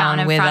yourself down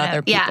in with front other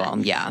of, people.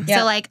 Yeah.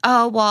 So like,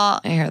 oh,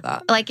 well. I hear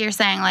that. Like you're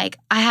saying, like,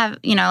 I have,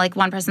 you know, like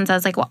one person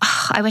says like, well,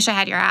 I wish I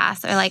had your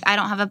ass. Or like, I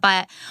don't have a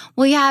butt.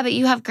 Well, yeah, but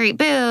you have great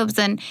boobs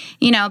and,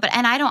 you know,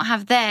 and I don't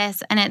have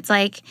this. And it's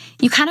like,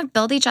 you kind of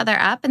build each other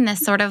up in this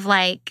sort of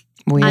like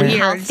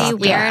unhealthy,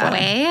 weird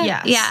way.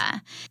 Yes. Yeah.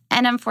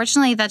 And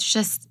unfortunately, that's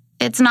just,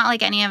 it's not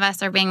like any of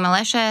us are being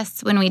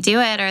malicious when we do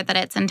it or that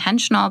it's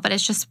intentional, but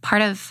it's just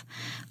part of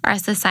our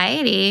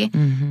society.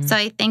 Mm-hmm. So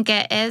I think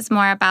it is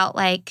more about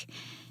like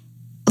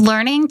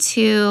learning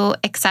to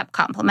accept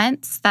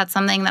compliments. That's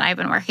something that I've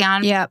been working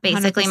on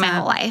basically 100%. my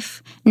whole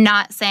life.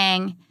 Not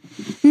saying,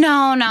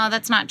 no,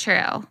 that's not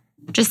true.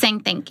 Just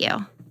saying thank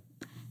you.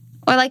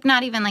 Or like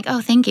not even like,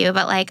 oh, thank you,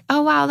 but like,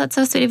 oh, wow, that's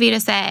so sweet of you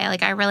to say.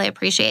 Like, I really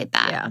appreciate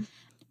that. Yeah.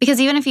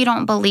 Because even if you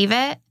don't believe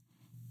it,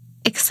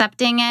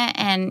 accepting it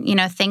and, you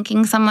know,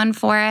 thanking someone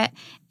for it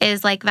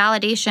is like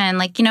validation.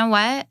 Like, you know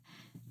what?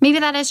 Maybe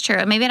that is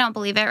true. Maybe I don't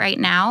believe it right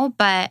now,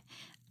 but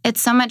it's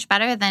so much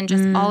better than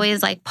just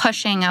always like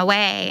pushing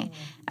away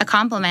a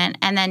compliment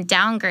and then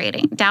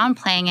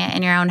downplaying it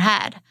in your own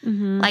head.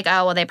 Like,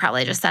 oh, well, they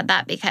probably just said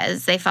that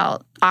because they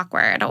felt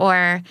awkward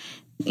or,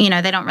 you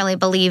know, they don't really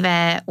believe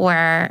it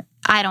or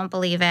I don't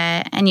believe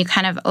it. And you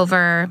kind of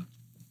over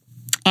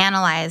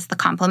analyze the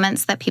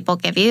compliments that people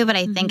give you. But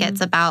I think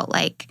it's about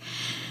like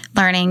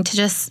learning to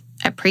just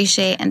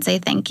appreciate and say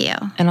thank you.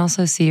 And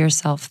also see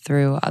yourself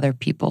through other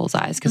people's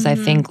eyes. Because I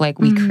think like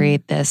we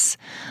create this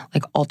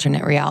like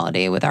alternate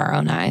reality with our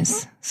own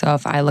eyes. So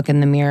if I look in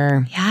the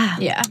mirror,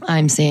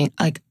 I'm seeing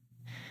like,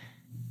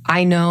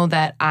 I know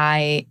that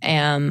I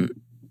am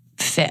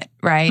fit,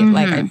 right?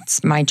 Like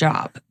it's my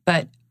job.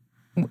 But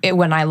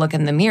when I look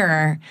in the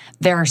mirror,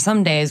 there are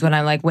some days when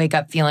I like wake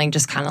up feeling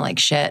just kind of like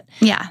shit.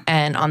 Yeah.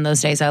 And on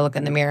those days I look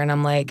in the mirror and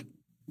I'm like,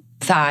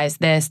 thighs,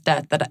 this,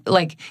 that.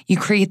 Like you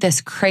create this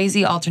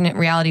crazy alternate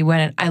reality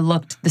when I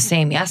looked the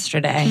same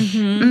yesterday.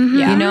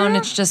 You know, and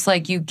it's just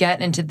like you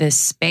get into this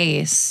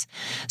space.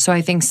 So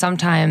I think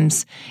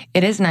sometimes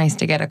it is nice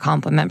to get a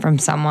compliment from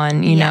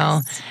someone, you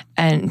know,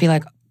 and be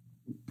like,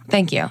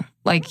 thank you.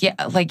 Like, yeah,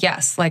 like,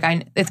 yes. Like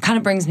it kind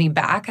of brings me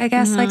back, I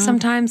guess, like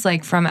sometimes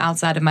like from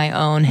outside of my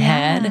own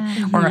head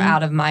or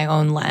out of my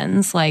own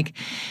lens, like,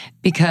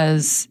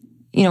 because,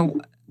 you know,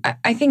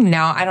 I think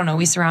now, I don't know,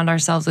 we surround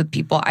ourselves with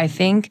people, I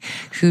think,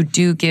 who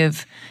do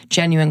give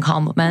genuine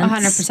compliments.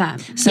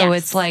 100%. So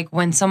it's like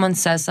when someone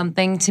says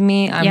something to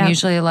me, I'm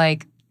usually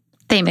like,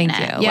 thank you.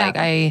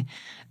 Like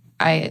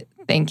I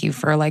thank you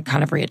for like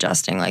kind of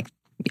readjusting, like,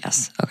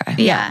 yes,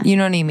 okay. Yeah. You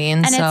know what I mean?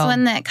 And it's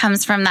when that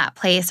comes from that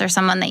place or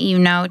someone that you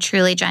know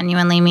truly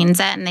genuinely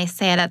means it and they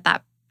say it at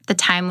the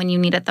time when you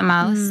need it the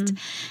most,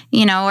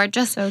 you know, or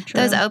just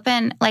those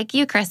open, like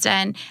you,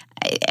 Kristen.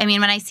 I mean,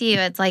 when I see you,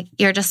 it's like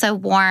you're just so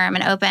warm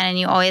and open and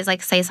you always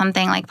like say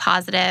something like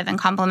positive and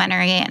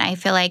complimentary. And I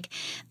feel like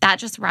that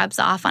just rubs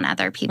off on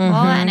other people.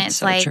 And it's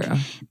so like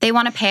they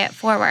want to pay it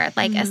forward.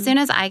 Like as soon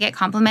as I get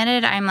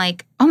complimented, I'm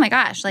like, oh my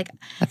gosh, like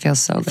that feels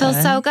so good. It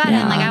feels so good.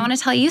 And like I want to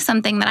tell you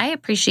something that I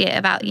appreciate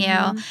about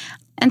you.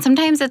 And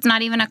sometimes it's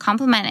not even a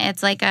compliment.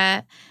 It's like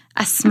a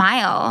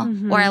smile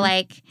or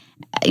like,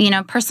 you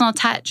know, personal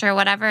touch or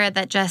whatever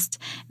that just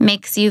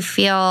makes you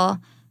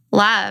feel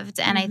loved.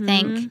 And I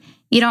think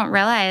you don't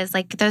realize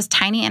like those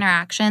tiny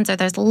interactions or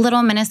those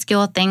little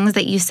minuscule things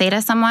that you say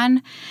to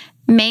someone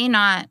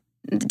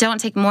don't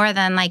take more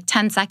than like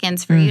 10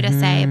 seconds for you to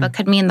say, but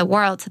could mean the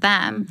world to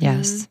them.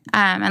 Yes.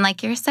 And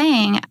like you're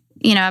saying,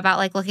 you know, about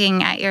like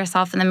looking at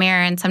yourself in the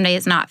mirror and some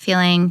days not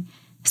feeling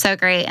so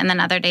great and then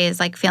other days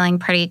like feeling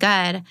pretty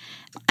good.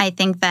 I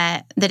think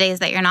that the days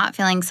that you're not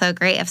feeling so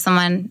great, if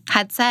someone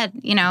had said,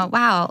 you know,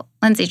 wow,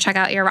 Lindsay, check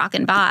out your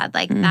rockin' bod,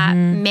 like that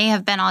may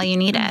have been all you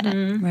needed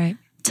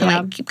to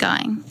like keep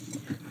going.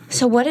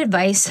 So what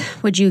advice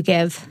would you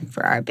give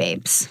for our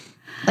babes?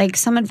 Like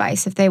some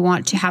advice if they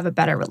want to have a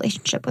better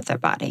relationship with their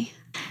body.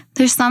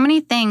 There's so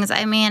many things.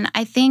 I mean,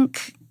 I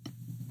think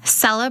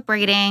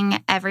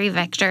celebrating every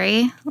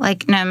victory,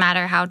 like no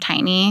matter how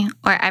tiny,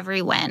 or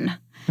every win.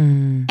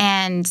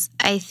 And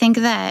I think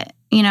that,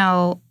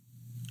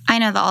 I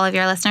know that all of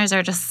your listeners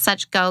are just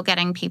such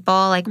go-getting people.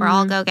 Like, we're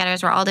all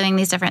go-getters. We're all doing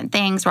these different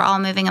things. We're all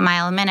moving a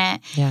mile a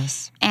minute.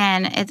 Yes.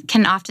 And it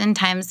can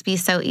oftentimes be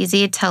so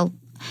easy to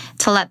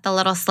let the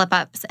little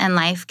slip-ups in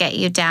life get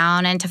you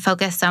down and to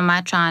focus so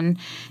much on,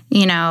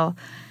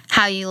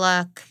 how you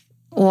look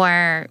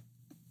or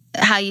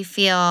how you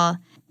feel,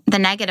 the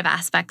negative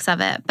aspects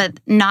of it, but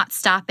not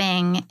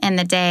stopping in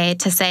the day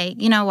to say,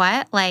 you know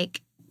what,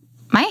 like,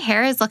 my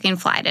hair is looking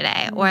fly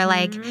today. Or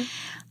like,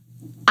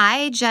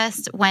 I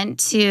just went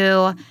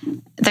to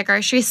the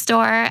grocery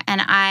store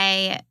and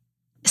I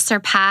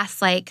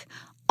surpassed like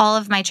all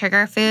of my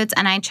trigger foods,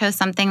 and I chose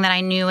something that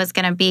I knew was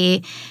going to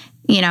be,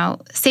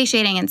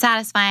 satiating and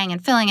satisfying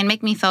and filling and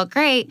make me feel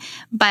great.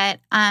 But,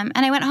 and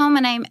I went home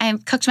and I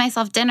cooked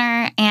myself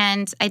dinner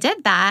and I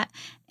did that.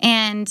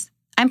 And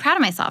I'm proud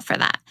of myself for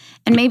that.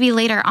 And maybe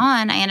later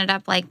on, I ended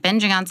up like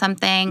binging on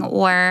something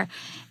or,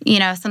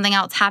 something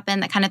else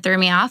happened that kind of threw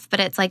me off. But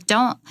it's like,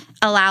 don't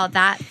allow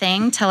that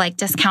thing to like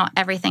discount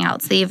everything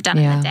else that you've done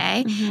in the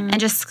day. And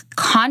just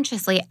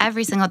consciously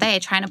every single day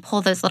trying to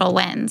pull those little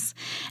wins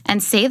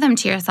and say them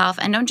to yourself.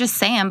 And don't just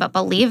say them, but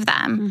believe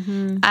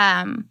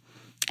them.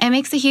 It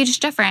makes a huge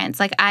difference.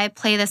 Like, I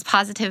play this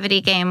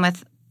positivity game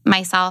with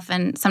myself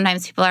and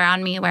sometimes people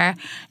around me where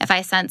if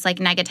I sense like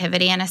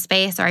negativity in a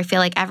space or I feel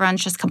like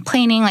everyone's just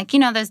complaining, like,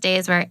 those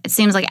days where it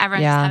seems like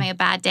everyone's just having a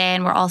bad day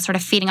and we're all sort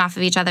of feeding off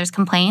of each other's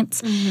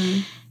complaints.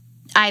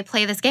 I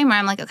play this game where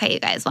I'm like, okay, you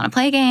guys want to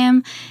play a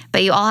game,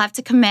 but you all have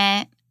to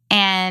commit.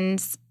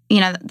 And,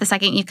 the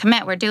second you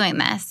commit, we're doing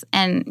this.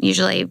 And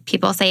usually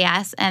people say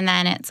yes. And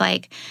then it's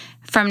like,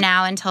 from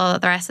now until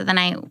the rest of the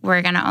night,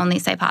 we're going to only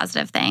say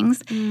positive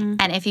things.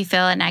 And if you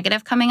feel a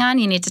negative coming on,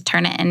 you need to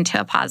turn it into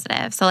a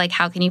positive. So like,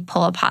 how can you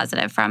pull a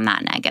positive from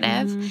that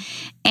negative?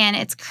 And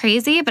it's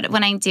crazy, but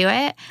when I do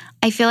it,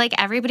 I feel like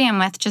everybody I'm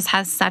with just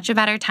has such a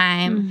better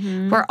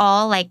time. We're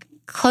all like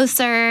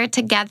closer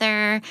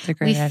together.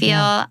 We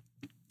feel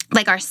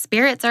like our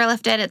spirits are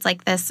lifted. It's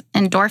like this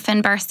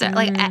endorphin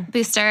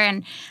booster.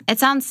 And it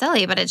sounds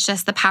silly, but it's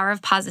just the power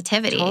of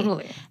positivity.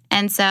 Totally.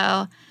 And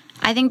so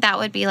I think that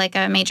would be like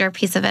a major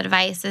piece of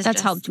advice. That's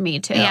helped me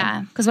too.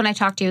 Yeah. Because when I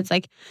talk to you, it's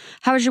like,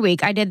 how was your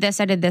week? I did this,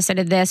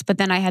 but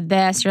then I had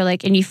this. You're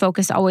like, and you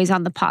focus always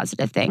on the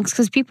positive things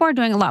because people are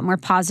doing a lot more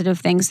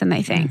positive things than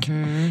they think.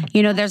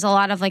 There's a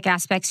lot of like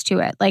aspects to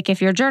it. Like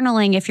if you're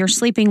journaling, if you're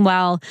sleeping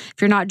well, if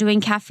you're not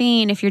doing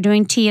caffeine, if you're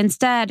doing tea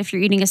instead, if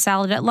you're eating a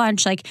salad at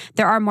lunch, like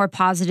there are more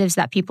positives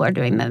that people are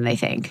doing than they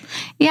think.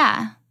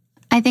 Yeah.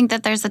 I think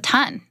that there's a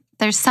ton.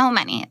 There's so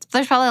many.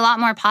 There's probably a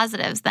lot more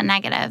positives than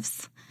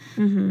negatives.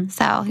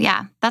 So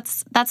yeah,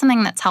 that's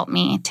something that's helped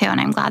me too. And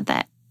I'm glad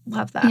that.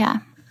 Love that. Yeah.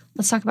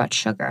 Let's talk about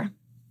sugar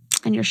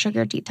and your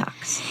sugar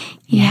detox.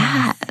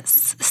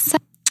 Yes. So,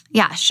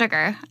 yeah,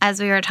 sugar, as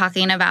we were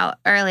talking about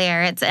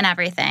earlier, it's in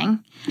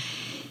everything.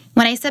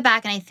 When I sit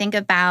back and I think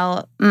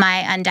about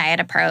my undiet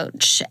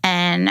approach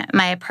and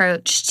my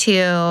approach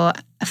to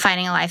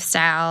finding a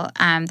lifestyle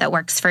that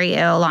works for you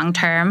long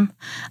term,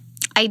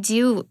 I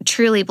do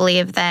truly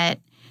believe that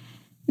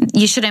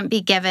you shouldn't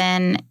be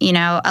given,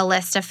 a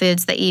list of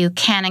foods that you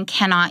can and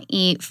cannot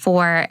eat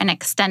for an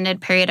extended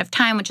period of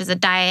time, which is a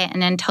diet.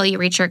 And until you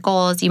reach your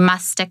goals, you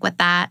must stick with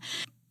that.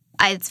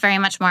 It's very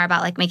much more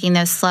about like making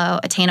those slow,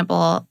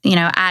 attainable,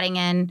 adding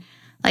in,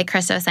 like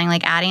Krista was saying,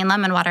 like adding in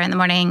lemon water in the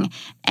morning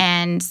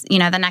and,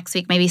 the next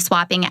week maybe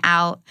swapping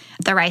out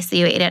the rice that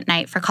you ate at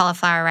night for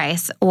cauliflower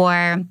rice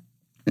or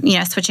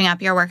switching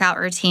up your workout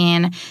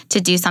routine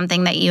to do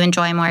something that you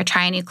enjoy more,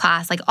 try a new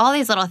class, like all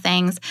these little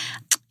things.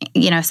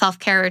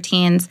 Self-care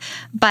routines.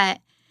 But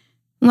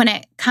when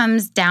it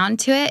comes down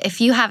to it,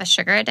 if you have a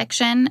sugar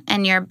addiction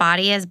and your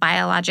body is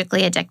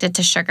biologically addicted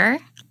to sugar,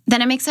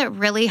 then it makes it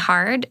really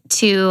hard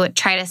to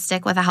try to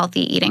stick with a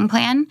healthy eating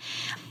plan,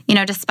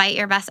 despite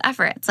your best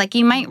efforts. Like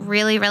you might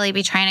really, really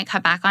be trying to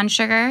cut back on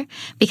sugar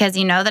because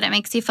you know that it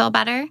makes you feel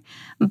better.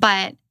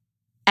 But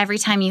every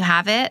time you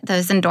have it,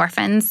 those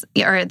endorphins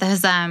or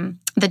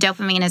the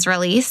dopamine is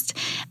released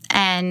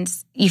and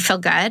you feel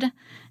good.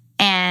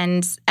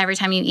 And every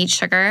time you eat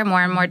sugar,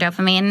 more and more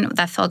dopamine,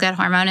 the feel-good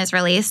hormone is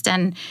released.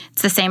 And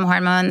it's the same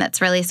hormone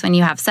that's released when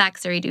you have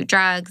sex or you do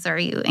drugs or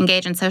you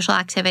engage in social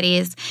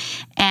activities.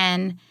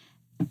 And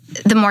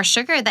the more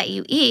sugar that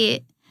you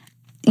eat,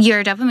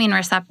 your dopamine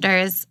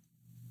receptors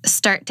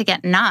start to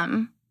get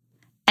numb.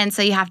 And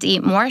so you have to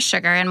eat more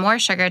sugar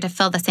to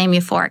feel the same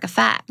euphoric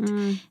effect.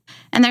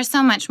 And there's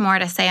so much more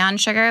to say on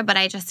sugar, but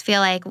I just feel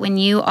like when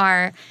you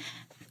are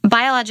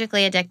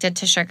biologically addicted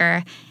to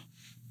sugar,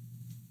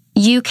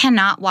 you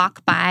cannot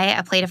walk by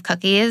a plate of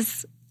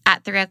cookies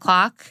at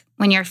 3:00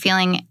 when you're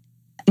feeling,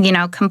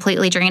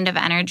 completely drained of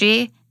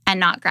energy and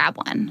not grab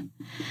one.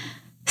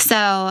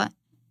 So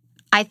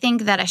I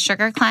think that a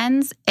sugar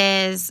cleanse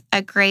is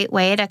a great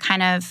way to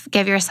kind of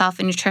give yourself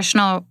a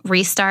nutritional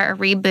restart or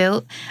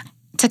reboot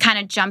to kind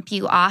of jump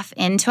you off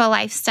into a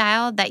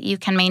lifestyle that you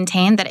can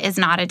maintain that is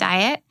not a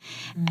diet.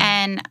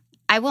 And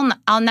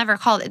I'll never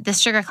call it, this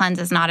sugar cleanse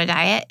is not a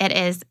diet. It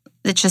is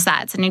it's just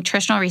that. It's a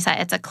nutritional reset.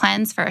 It's a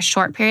cleanse for a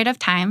short period of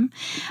time.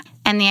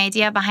 And the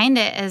idea behind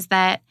it is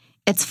that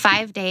it's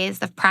 5 days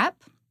of prep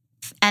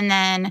and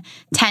then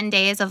 10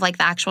 days of like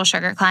the actual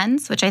sugar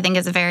cleanse, which I think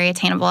is a very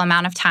attainable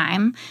amount of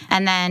time.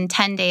 And then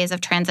 10 days of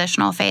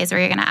transitional phase where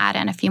you're going to add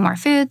in a few more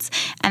foods.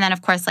 And then,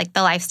 of course, like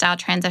the lifestyle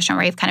transition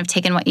where you've kind of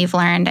taken what you've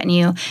learned and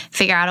you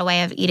figure out a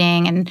way of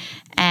eating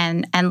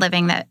and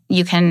living that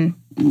you can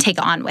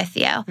take on with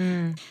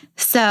you.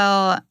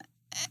 So,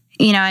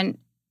 and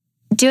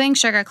doing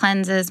sugar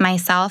cleanses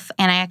myself,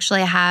 and I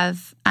actually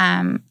have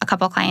a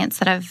couple clients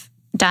that have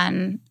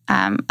done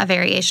a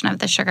variation of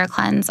the sugar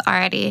cleanse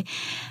already.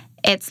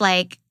 It's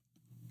like,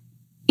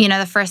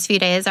 the first few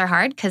days are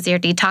hard because you're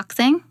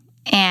detoxing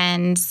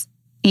and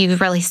you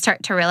really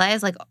start to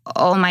realize like,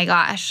 oh my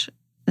gosh,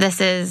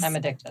 I'm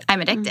addicted.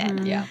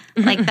 Mm-hmm. Yeah.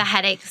 Like the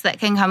headaches that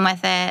can come with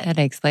it.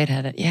 Headaches,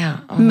 lightheaded. Yeah.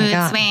 Oh mood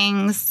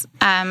swings.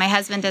 My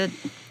husband did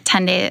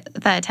the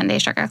 10-day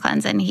sugar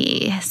cleanse, and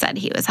he said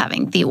he was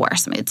having the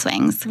worst mood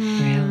swings.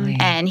 Really?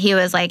 And he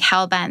was like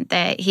hell-bent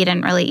that he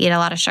didn't really eat a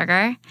lot of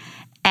sugar.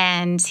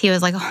 And he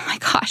was like, oh my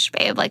gosh,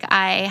 babe, like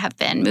I have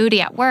been moody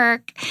at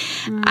work.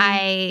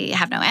 I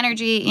have no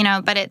energy,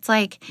 but it's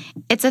like,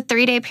 it's a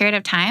 3-day period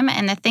of time.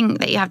 And the thing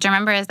that you have to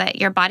remember is that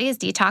your body is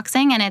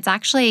detoxing and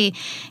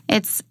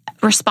it's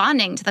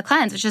responding to the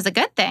cleanse, which is a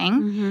good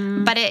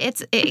thing. But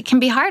it can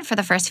be hard for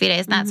the first few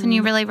days. And that's when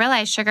you really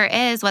realize sugar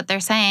is what they're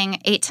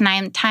saying 8 to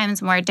 9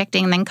 times more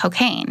addicting than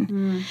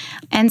cocaine.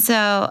 And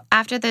so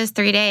after those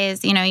 3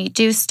 days, you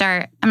do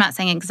start, I'm not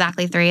saying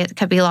exactly 3, it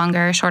could be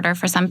longer or shorter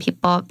for some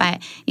people, but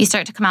you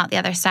start to come out the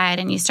other side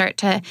and you start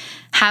to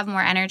have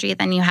more energy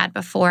than you had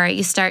before.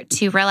 You start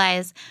to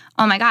realize,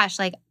 oh my gosh,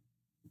 like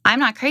I'm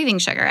not craving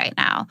sugar right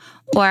now.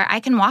 Or I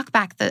can walk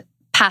back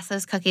past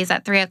those cookies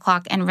at 3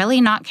 o'clock and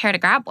really not care to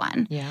grab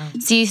one. Yeah.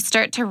 So you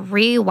start to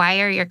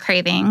rewire your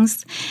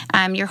cravings.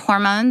 Your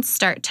hormones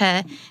start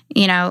to,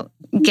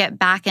 get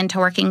back into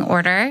working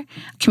order,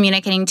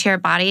 communicating to your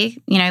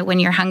body, when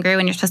you're hungry,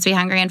 when you're supposed to be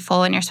hungry, and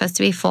full when you're supposed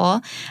to be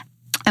full.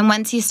 And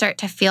once you start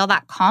to feel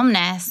that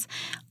calmness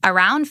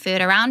around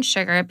food, around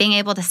sugar, being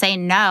able to say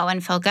no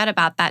and feel good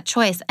about that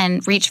choice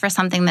and reach for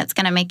something that's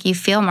going to make you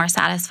feel more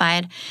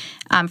satisfied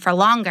for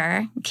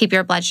longer, keep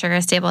your blood sugar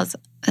stabilized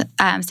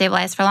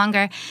for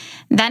longer,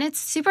 then it's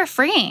super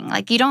freeing.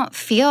 Like you don't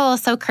feel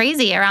so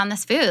crazy around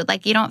this food.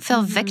 Like you don't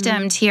feel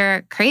victim to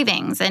your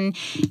cravings, and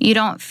you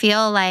don't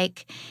feel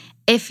like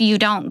if you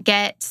don't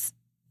get,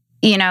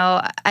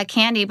 a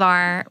candy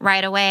bar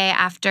right away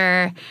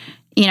after,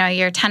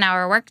 your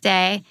 10-hour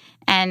workday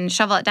and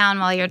shovel it down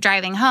while you're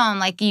driving home,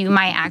 like you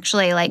might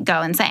actually like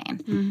go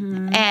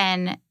insane.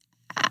 And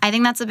I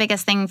think that's the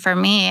biggest thing for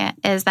me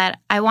is that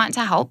I want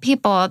to help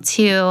people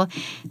to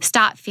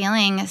stop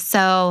feeling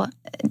so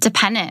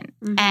dependent.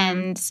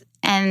 And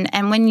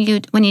when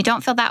you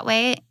don't feel that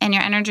way and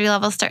your energy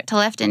levels start to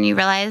lift and you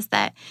realize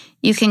that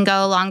you can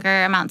go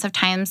longer amounts of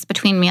times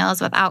between meals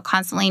without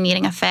constantly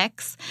needing a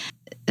fix,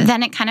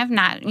 then it kind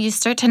of you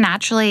start to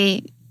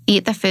naturally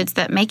eat the foods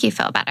that make you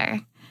feel better.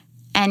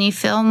 And you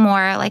feel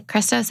more, like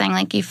Krista was saying,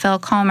 like you feel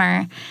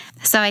calmer.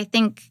 So I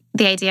think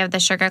the idea of the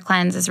sugar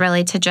cleanse is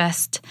really to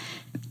just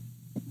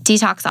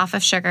detox off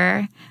of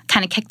sugar,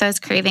 kind of kick those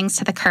cravings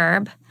to the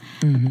curb,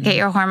 get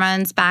your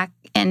hormones back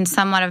in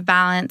somewhat of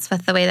balance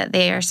with the way that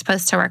they are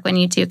supposed to work when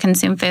you do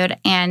consume food,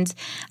 and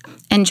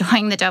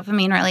enjoying the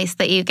dopamine release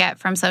that you get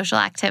from social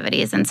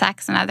activities and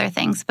sex and other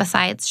things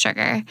besides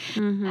sugar.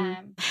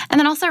 And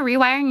then also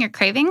rewiring your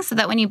cravings so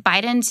that when you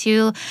bite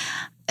into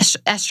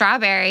a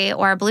strawberry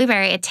or a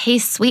blueberry, it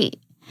tastes sweet.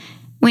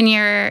 When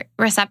your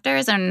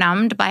receptors are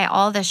numbed by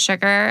all the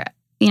sugar,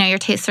 your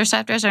taste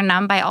receptors are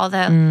numbed by all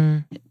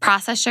the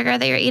processed sugar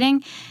that you're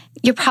eating,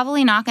 you're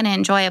probably not going to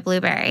enjoy a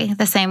blueberry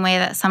the same way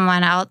that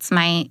someone else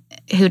might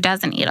who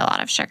doesn't eat a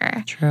lot of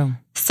sugar. True.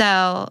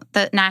 So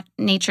the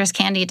nature's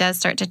candy does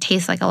start to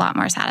taste like a lot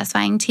more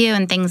satisfying to you,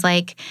 and things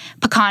like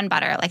pecan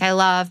butter. Like I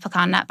love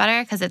pecan nut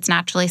butter because it's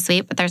naturally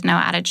sweet, but there's no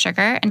added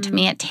sugar. And to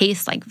me, it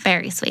tastes like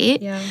very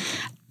sweet. Yeah.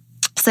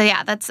 So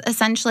yeah, that's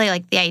essentially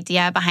like the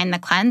idea behind the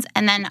cleanse.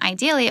 And then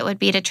ideally it would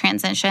be to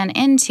transition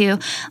into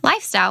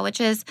lifestyle,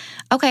 which is,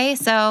 okay,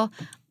 so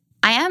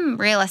I am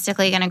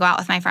realistically going to go out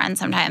with my friends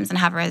sometimes and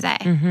have rosé.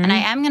 And I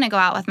am going to go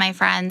out with my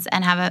friends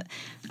and have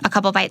a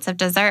couple bites of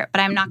dessert, but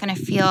I'm not going to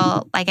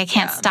feel like I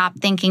can't stop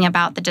thinking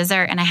about the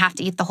dessert and I have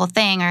to eat the whole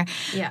thing and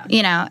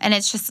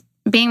it's just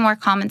being more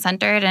calm and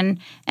centered and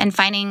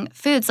finding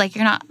foods. Like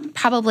you're not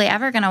probably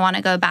ever going to want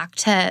to go back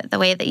to the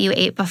way that you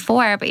ate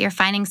before, but you're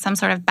finding some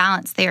sort of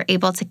balance that you're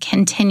able to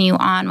continue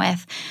on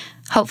with,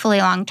 hopefully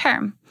long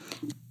term.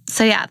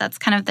 So yeah, that's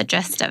kind of the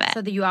gist of it.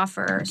 So that you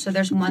offer,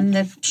 there's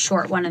the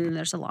short one and then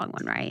there's a long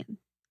one, right?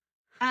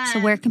 So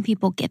where can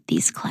people get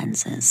these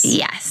cleanses?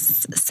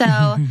 Yes.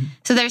 So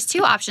there's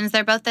 2 options.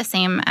 They're both the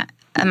same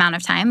amount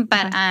of time,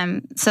 but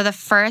so the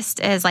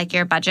first is like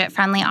your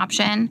budget-friendly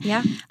option.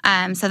 Yeah.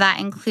 So that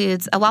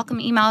includes a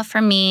welcome email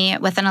from me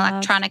with an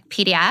electronic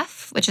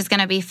PDF, which is going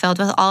to be filled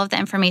with all of the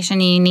information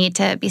you need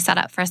to be set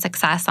up for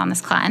success on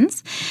this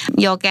cleanse.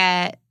 You'll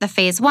get the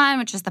phase 1,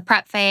 which is the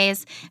prep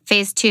phase,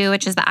 phase 2,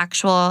 which is the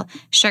actual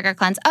sugar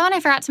cleanse. Oh, and I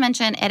forgot to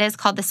mention, it is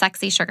called the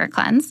Sexy Sugar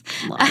Cleanse.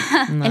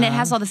 And it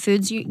has all the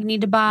foods you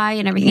need to buy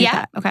and everything like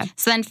that. Okay.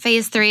 So then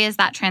phase 3 is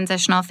that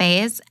transitional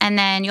phase. And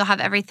then you'll have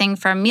everything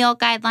from meal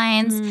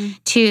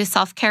guidelines to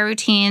self-care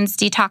routines,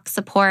 detox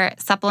support,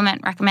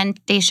 supplement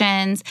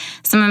recommendations,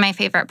 some of my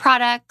favorite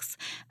products.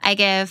 I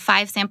give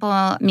 5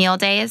 sample meal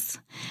days.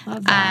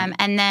 Love that.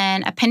 And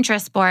then a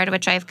Pinterest board,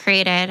 which I've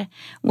created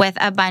with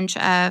a bunch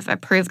of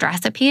approved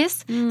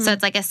recipes. So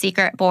it's like a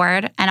secret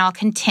board, and I'll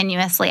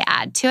continuously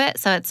add to it.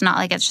 So it's not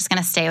like it's just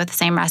going to stay with the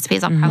same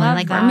recipes. I'll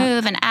probably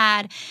remove and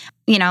add.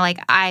 You know, like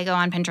I go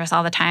on Pinterest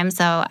all the time,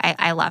 so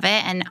I love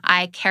it. And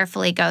I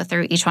carefully go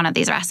through each one of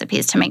these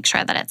recipes to make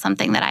sure that it's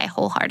something that I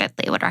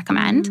wholeheartedly would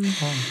recommend.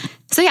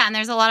 So yeah, and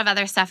there's a lot of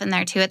other stuff in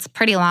there too. It's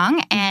pretty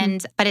long,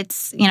 but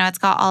it's, you know, it's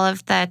got all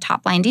of the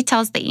top line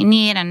details that you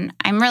need, and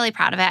I'm really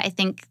proud of it. I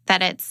think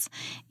that it's,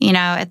 you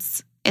know,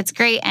 it's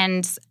great,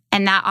 and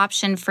that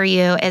option for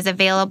you is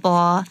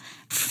available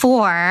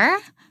for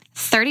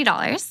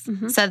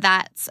 $30. So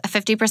that's a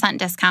 50%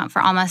 discount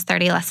for almost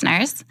 30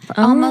 listeners.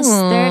 Almost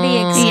 30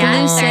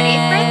 exclusive.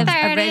 Yeah, 30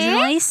 for 30.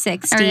 Originally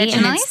 60.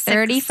 Originally and it's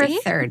 30 for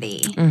 60.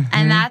 30.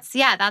 And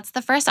that's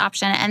the first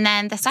option. And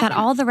then the second. Got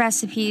all the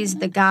recipes,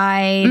 the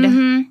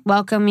guide,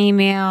 welcome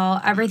email,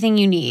 everything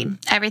you need.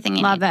 Everything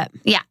you Love need. it.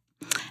 Yeah.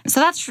 So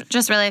that's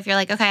just really if you're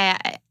like, okay,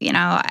 you know,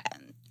 I'm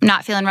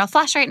not feeling real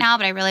flush right now,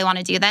 but I really want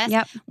to do this.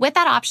 Yep. With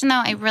that option,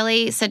 though, I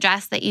really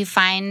suggest that you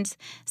find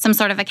some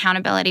sort of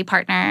accountability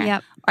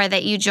partner or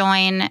that you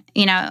join,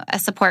 you know, a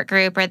support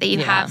group, or that you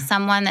have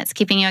someone that's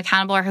keeping you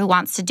accountable or who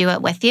wants to do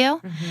it with you.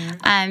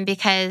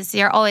 Because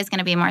you're always going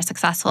to be more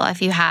successful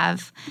if you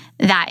have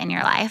that in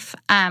your life,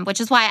 which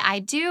is why I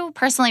do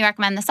personally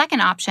recommend the second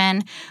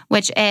option,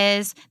 which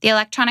is the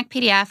electronic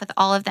PDF with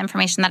all of the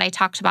information that I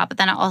talked about, but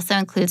then it also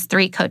includes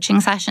 3 coaching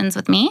sessions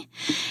with me.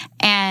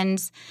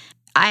 And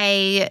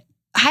I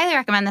highly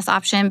recommend this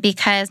option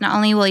because not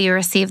only will you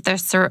receive the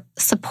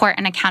support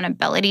and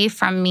accountability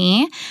from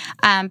me,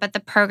 but the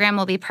program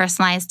will be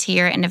personalized to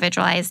your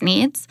individualized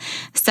needs.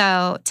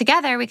 So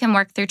together we can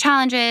work through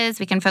challenges,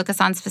 we can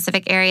focus on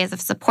specific areas of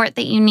support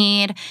that you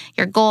need,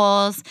 your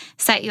goals,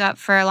 set you up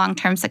for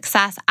long-term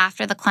success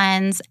after the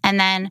cleanse, and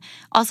then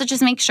also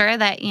just make sure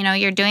that, you know,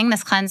 you're doing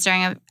this cleanse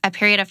during a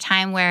period of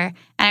time where,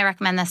 and I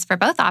recommend this for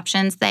both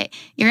options, that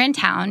you're in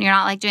town, you're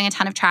not like doing a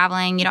ton of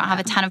traveling, you don't have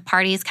a ton of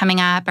parties coming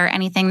up or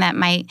anything that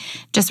might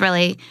just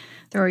really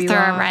throw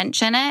a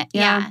wrench in it.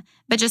 Yeah.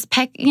 But just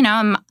pick, you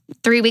know,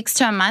 3 weeks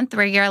to a month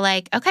where you're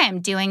like, okay, I'm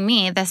doing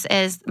me. This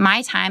is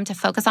my time to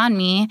focus on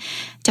me,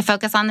 to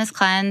focus on this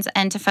cleanse,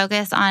 and to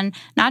focus on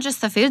not just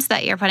the foods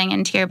that you're putting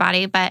into your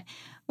body, but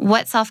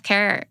what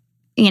self-care,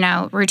 you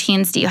know,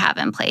 routines do you have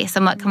in place,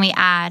 and what can we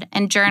add?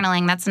 And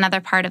journaling, that's another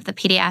part of the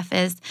PDF,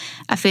 is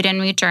a food and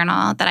mood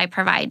journal that I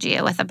provide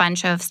you with a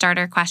bunch of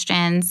starter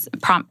questions,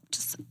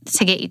 prompts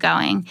to get you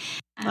going.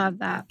 Love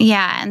that.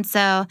 Yeah. And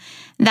so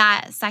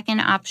that second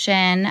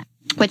option,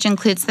 which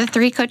includes the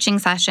 3 coaching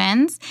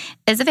sessions,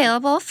 is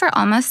available for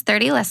almost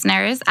 30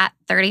 listeners at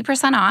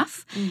 30%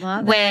 off,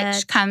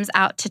 which comes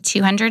out to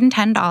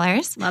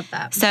 $210. Love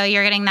that. So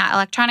you're getting that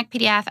electronic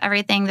PDF,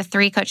 everything, the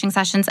 3 coaching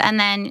sessions, and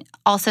then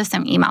also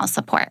some email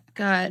support.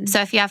 Good. So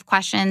if you have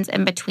questions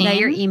in between. Yeah,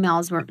 your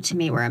emails to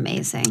me were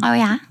amazing. Oh,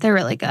 yeah? They're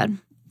really good.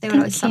 They would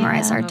always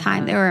summarize our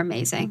time. They were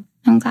amazing.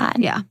 I'm glad.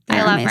 Yeah.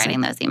 I love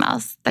writing those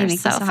emails. They're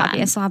so fun.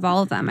 Happy. I still have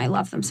all of them. I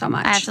love them so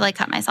much. I have to like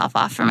cut myself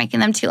off for making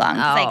them too long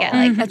because I get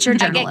like, that's your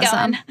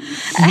journalism.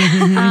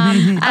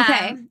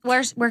 Okay.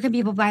 Where can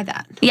people buy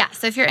that? Yeah.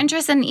 So if you're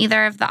interested in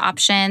either of the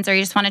options, or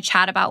you just want to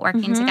chat about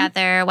working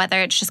together,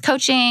 whether it's just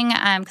coaching,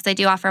 because I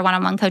do offer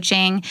one-on-one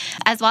coaching,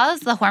 as well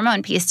as the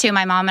hormone piece too.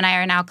 My mom and I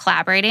are now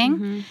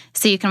collaborating,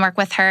 so you can work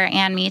with her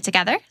and me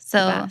together.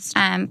 So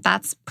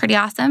that's pretty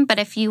awesome. But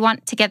if you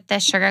want to get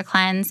this sugar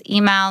cleanse,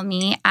 email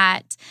me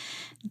at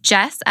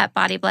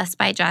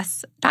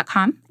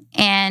jess@bodyblissbyjess.com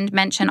and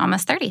mention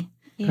almost 30.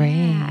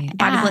 Great.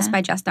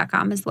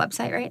 Bodyblissbyjess.com is the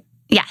website, right?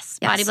 Yes.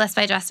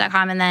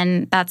 Bodyblissbyjess.com. And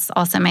then that's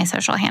also my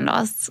social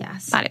handles.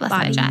 Yes. Bodybliss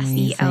by Jess.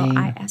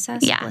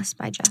 BLISS. Yeah.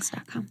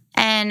 Blissbyjess.com.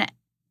 And,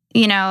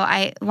 you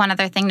know, one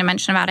other thing to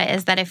mention about it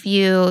is that if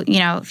you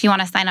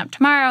want to sign up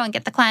tomorrow and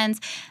get the cleanse,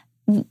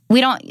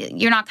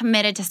 you're not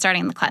committed to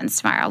starting the cleanse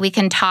tomorrow. We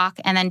can talk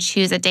and then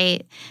choose a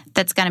date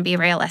that's going to be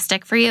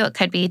realistic for you. It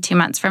could be 2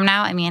 months from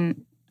now. I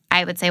mean,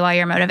 I would say while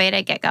you're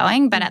motivated, get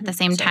going. But at the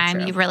same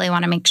time, you really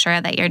want to make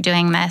sure that you're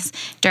doing this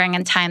during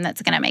a time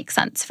that's going to make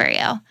sense for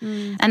you.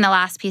 And the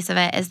last piece of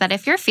it is that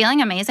if you're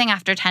feeling amazing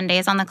after 10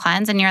 days on the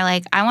cleanse and you're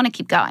like, I want to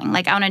keep going,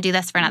 like I want to do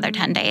this for another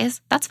 10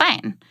 days, that's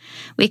fine.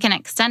 We can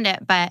extend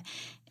it, but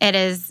it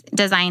is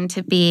designed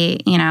to be,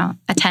 you know,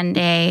 a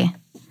 10-day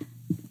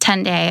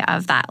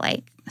of that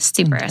like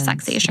super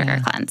sexy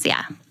sugar cleanse.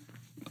 Yeah.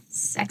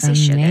 Sexy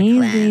sugar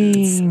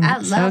cleanse. I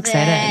love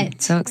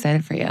it. So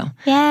excited for you.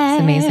 Yeah.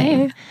 It's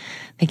amazing.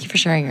 Thank you for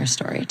sharing your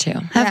story too.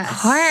 Of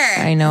course.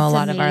 I know a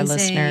lot of our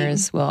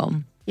listeners will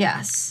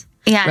Yes.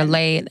 Yeah.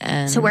 relate.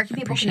 And so where can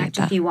people connect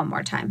with you one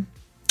more time?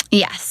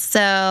 Yes.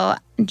 So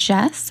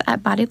Jess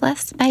at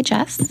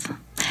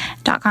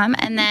bodyblissbyjess.com.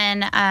 And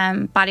then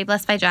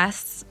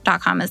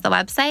bodyblissbyjess.com is the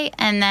website.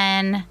 And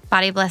then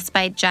Body Bliss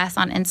by Jess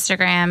on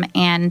Instagram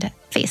and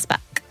Facebook.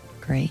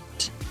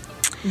 Great.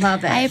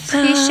 Love it. I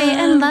appreciate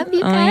and love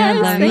you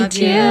guys. Love you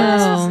too.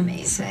 This is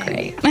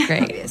amazing.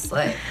 Great.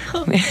 Obviously.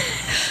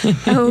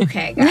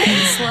 Okay,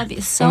 guys. Love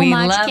you so We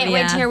much. love Can't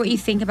wait to hear what you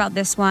think about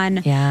this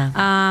one.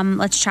 Yeah.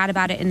 Let's chat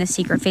about it in the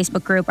secret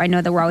Facebook group. I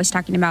know that we're always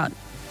talking about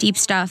deep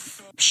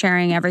stuff,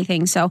 sharing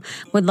everything. So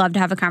would love to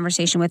have a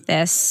conversation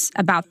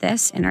about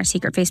this in our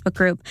secret Facebook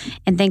group.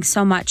 And thanks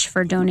so much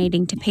for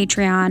donating to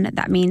Patreon.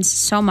 That means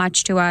so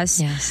much to us.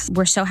 Yes.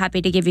 We're so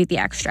happy to give you the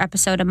extra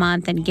episode a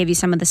month and give you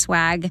some of the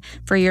swag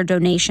for your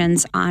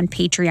donations on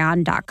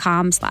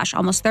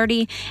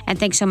patreon.com/almost30. And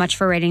thanks so much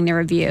for rating the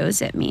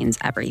reviews. It means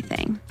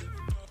everything.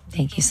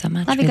 Thank you so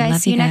much. Love you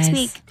guys. See you next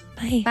week.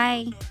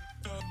 Bye.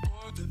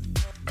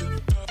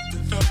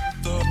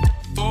 Bye.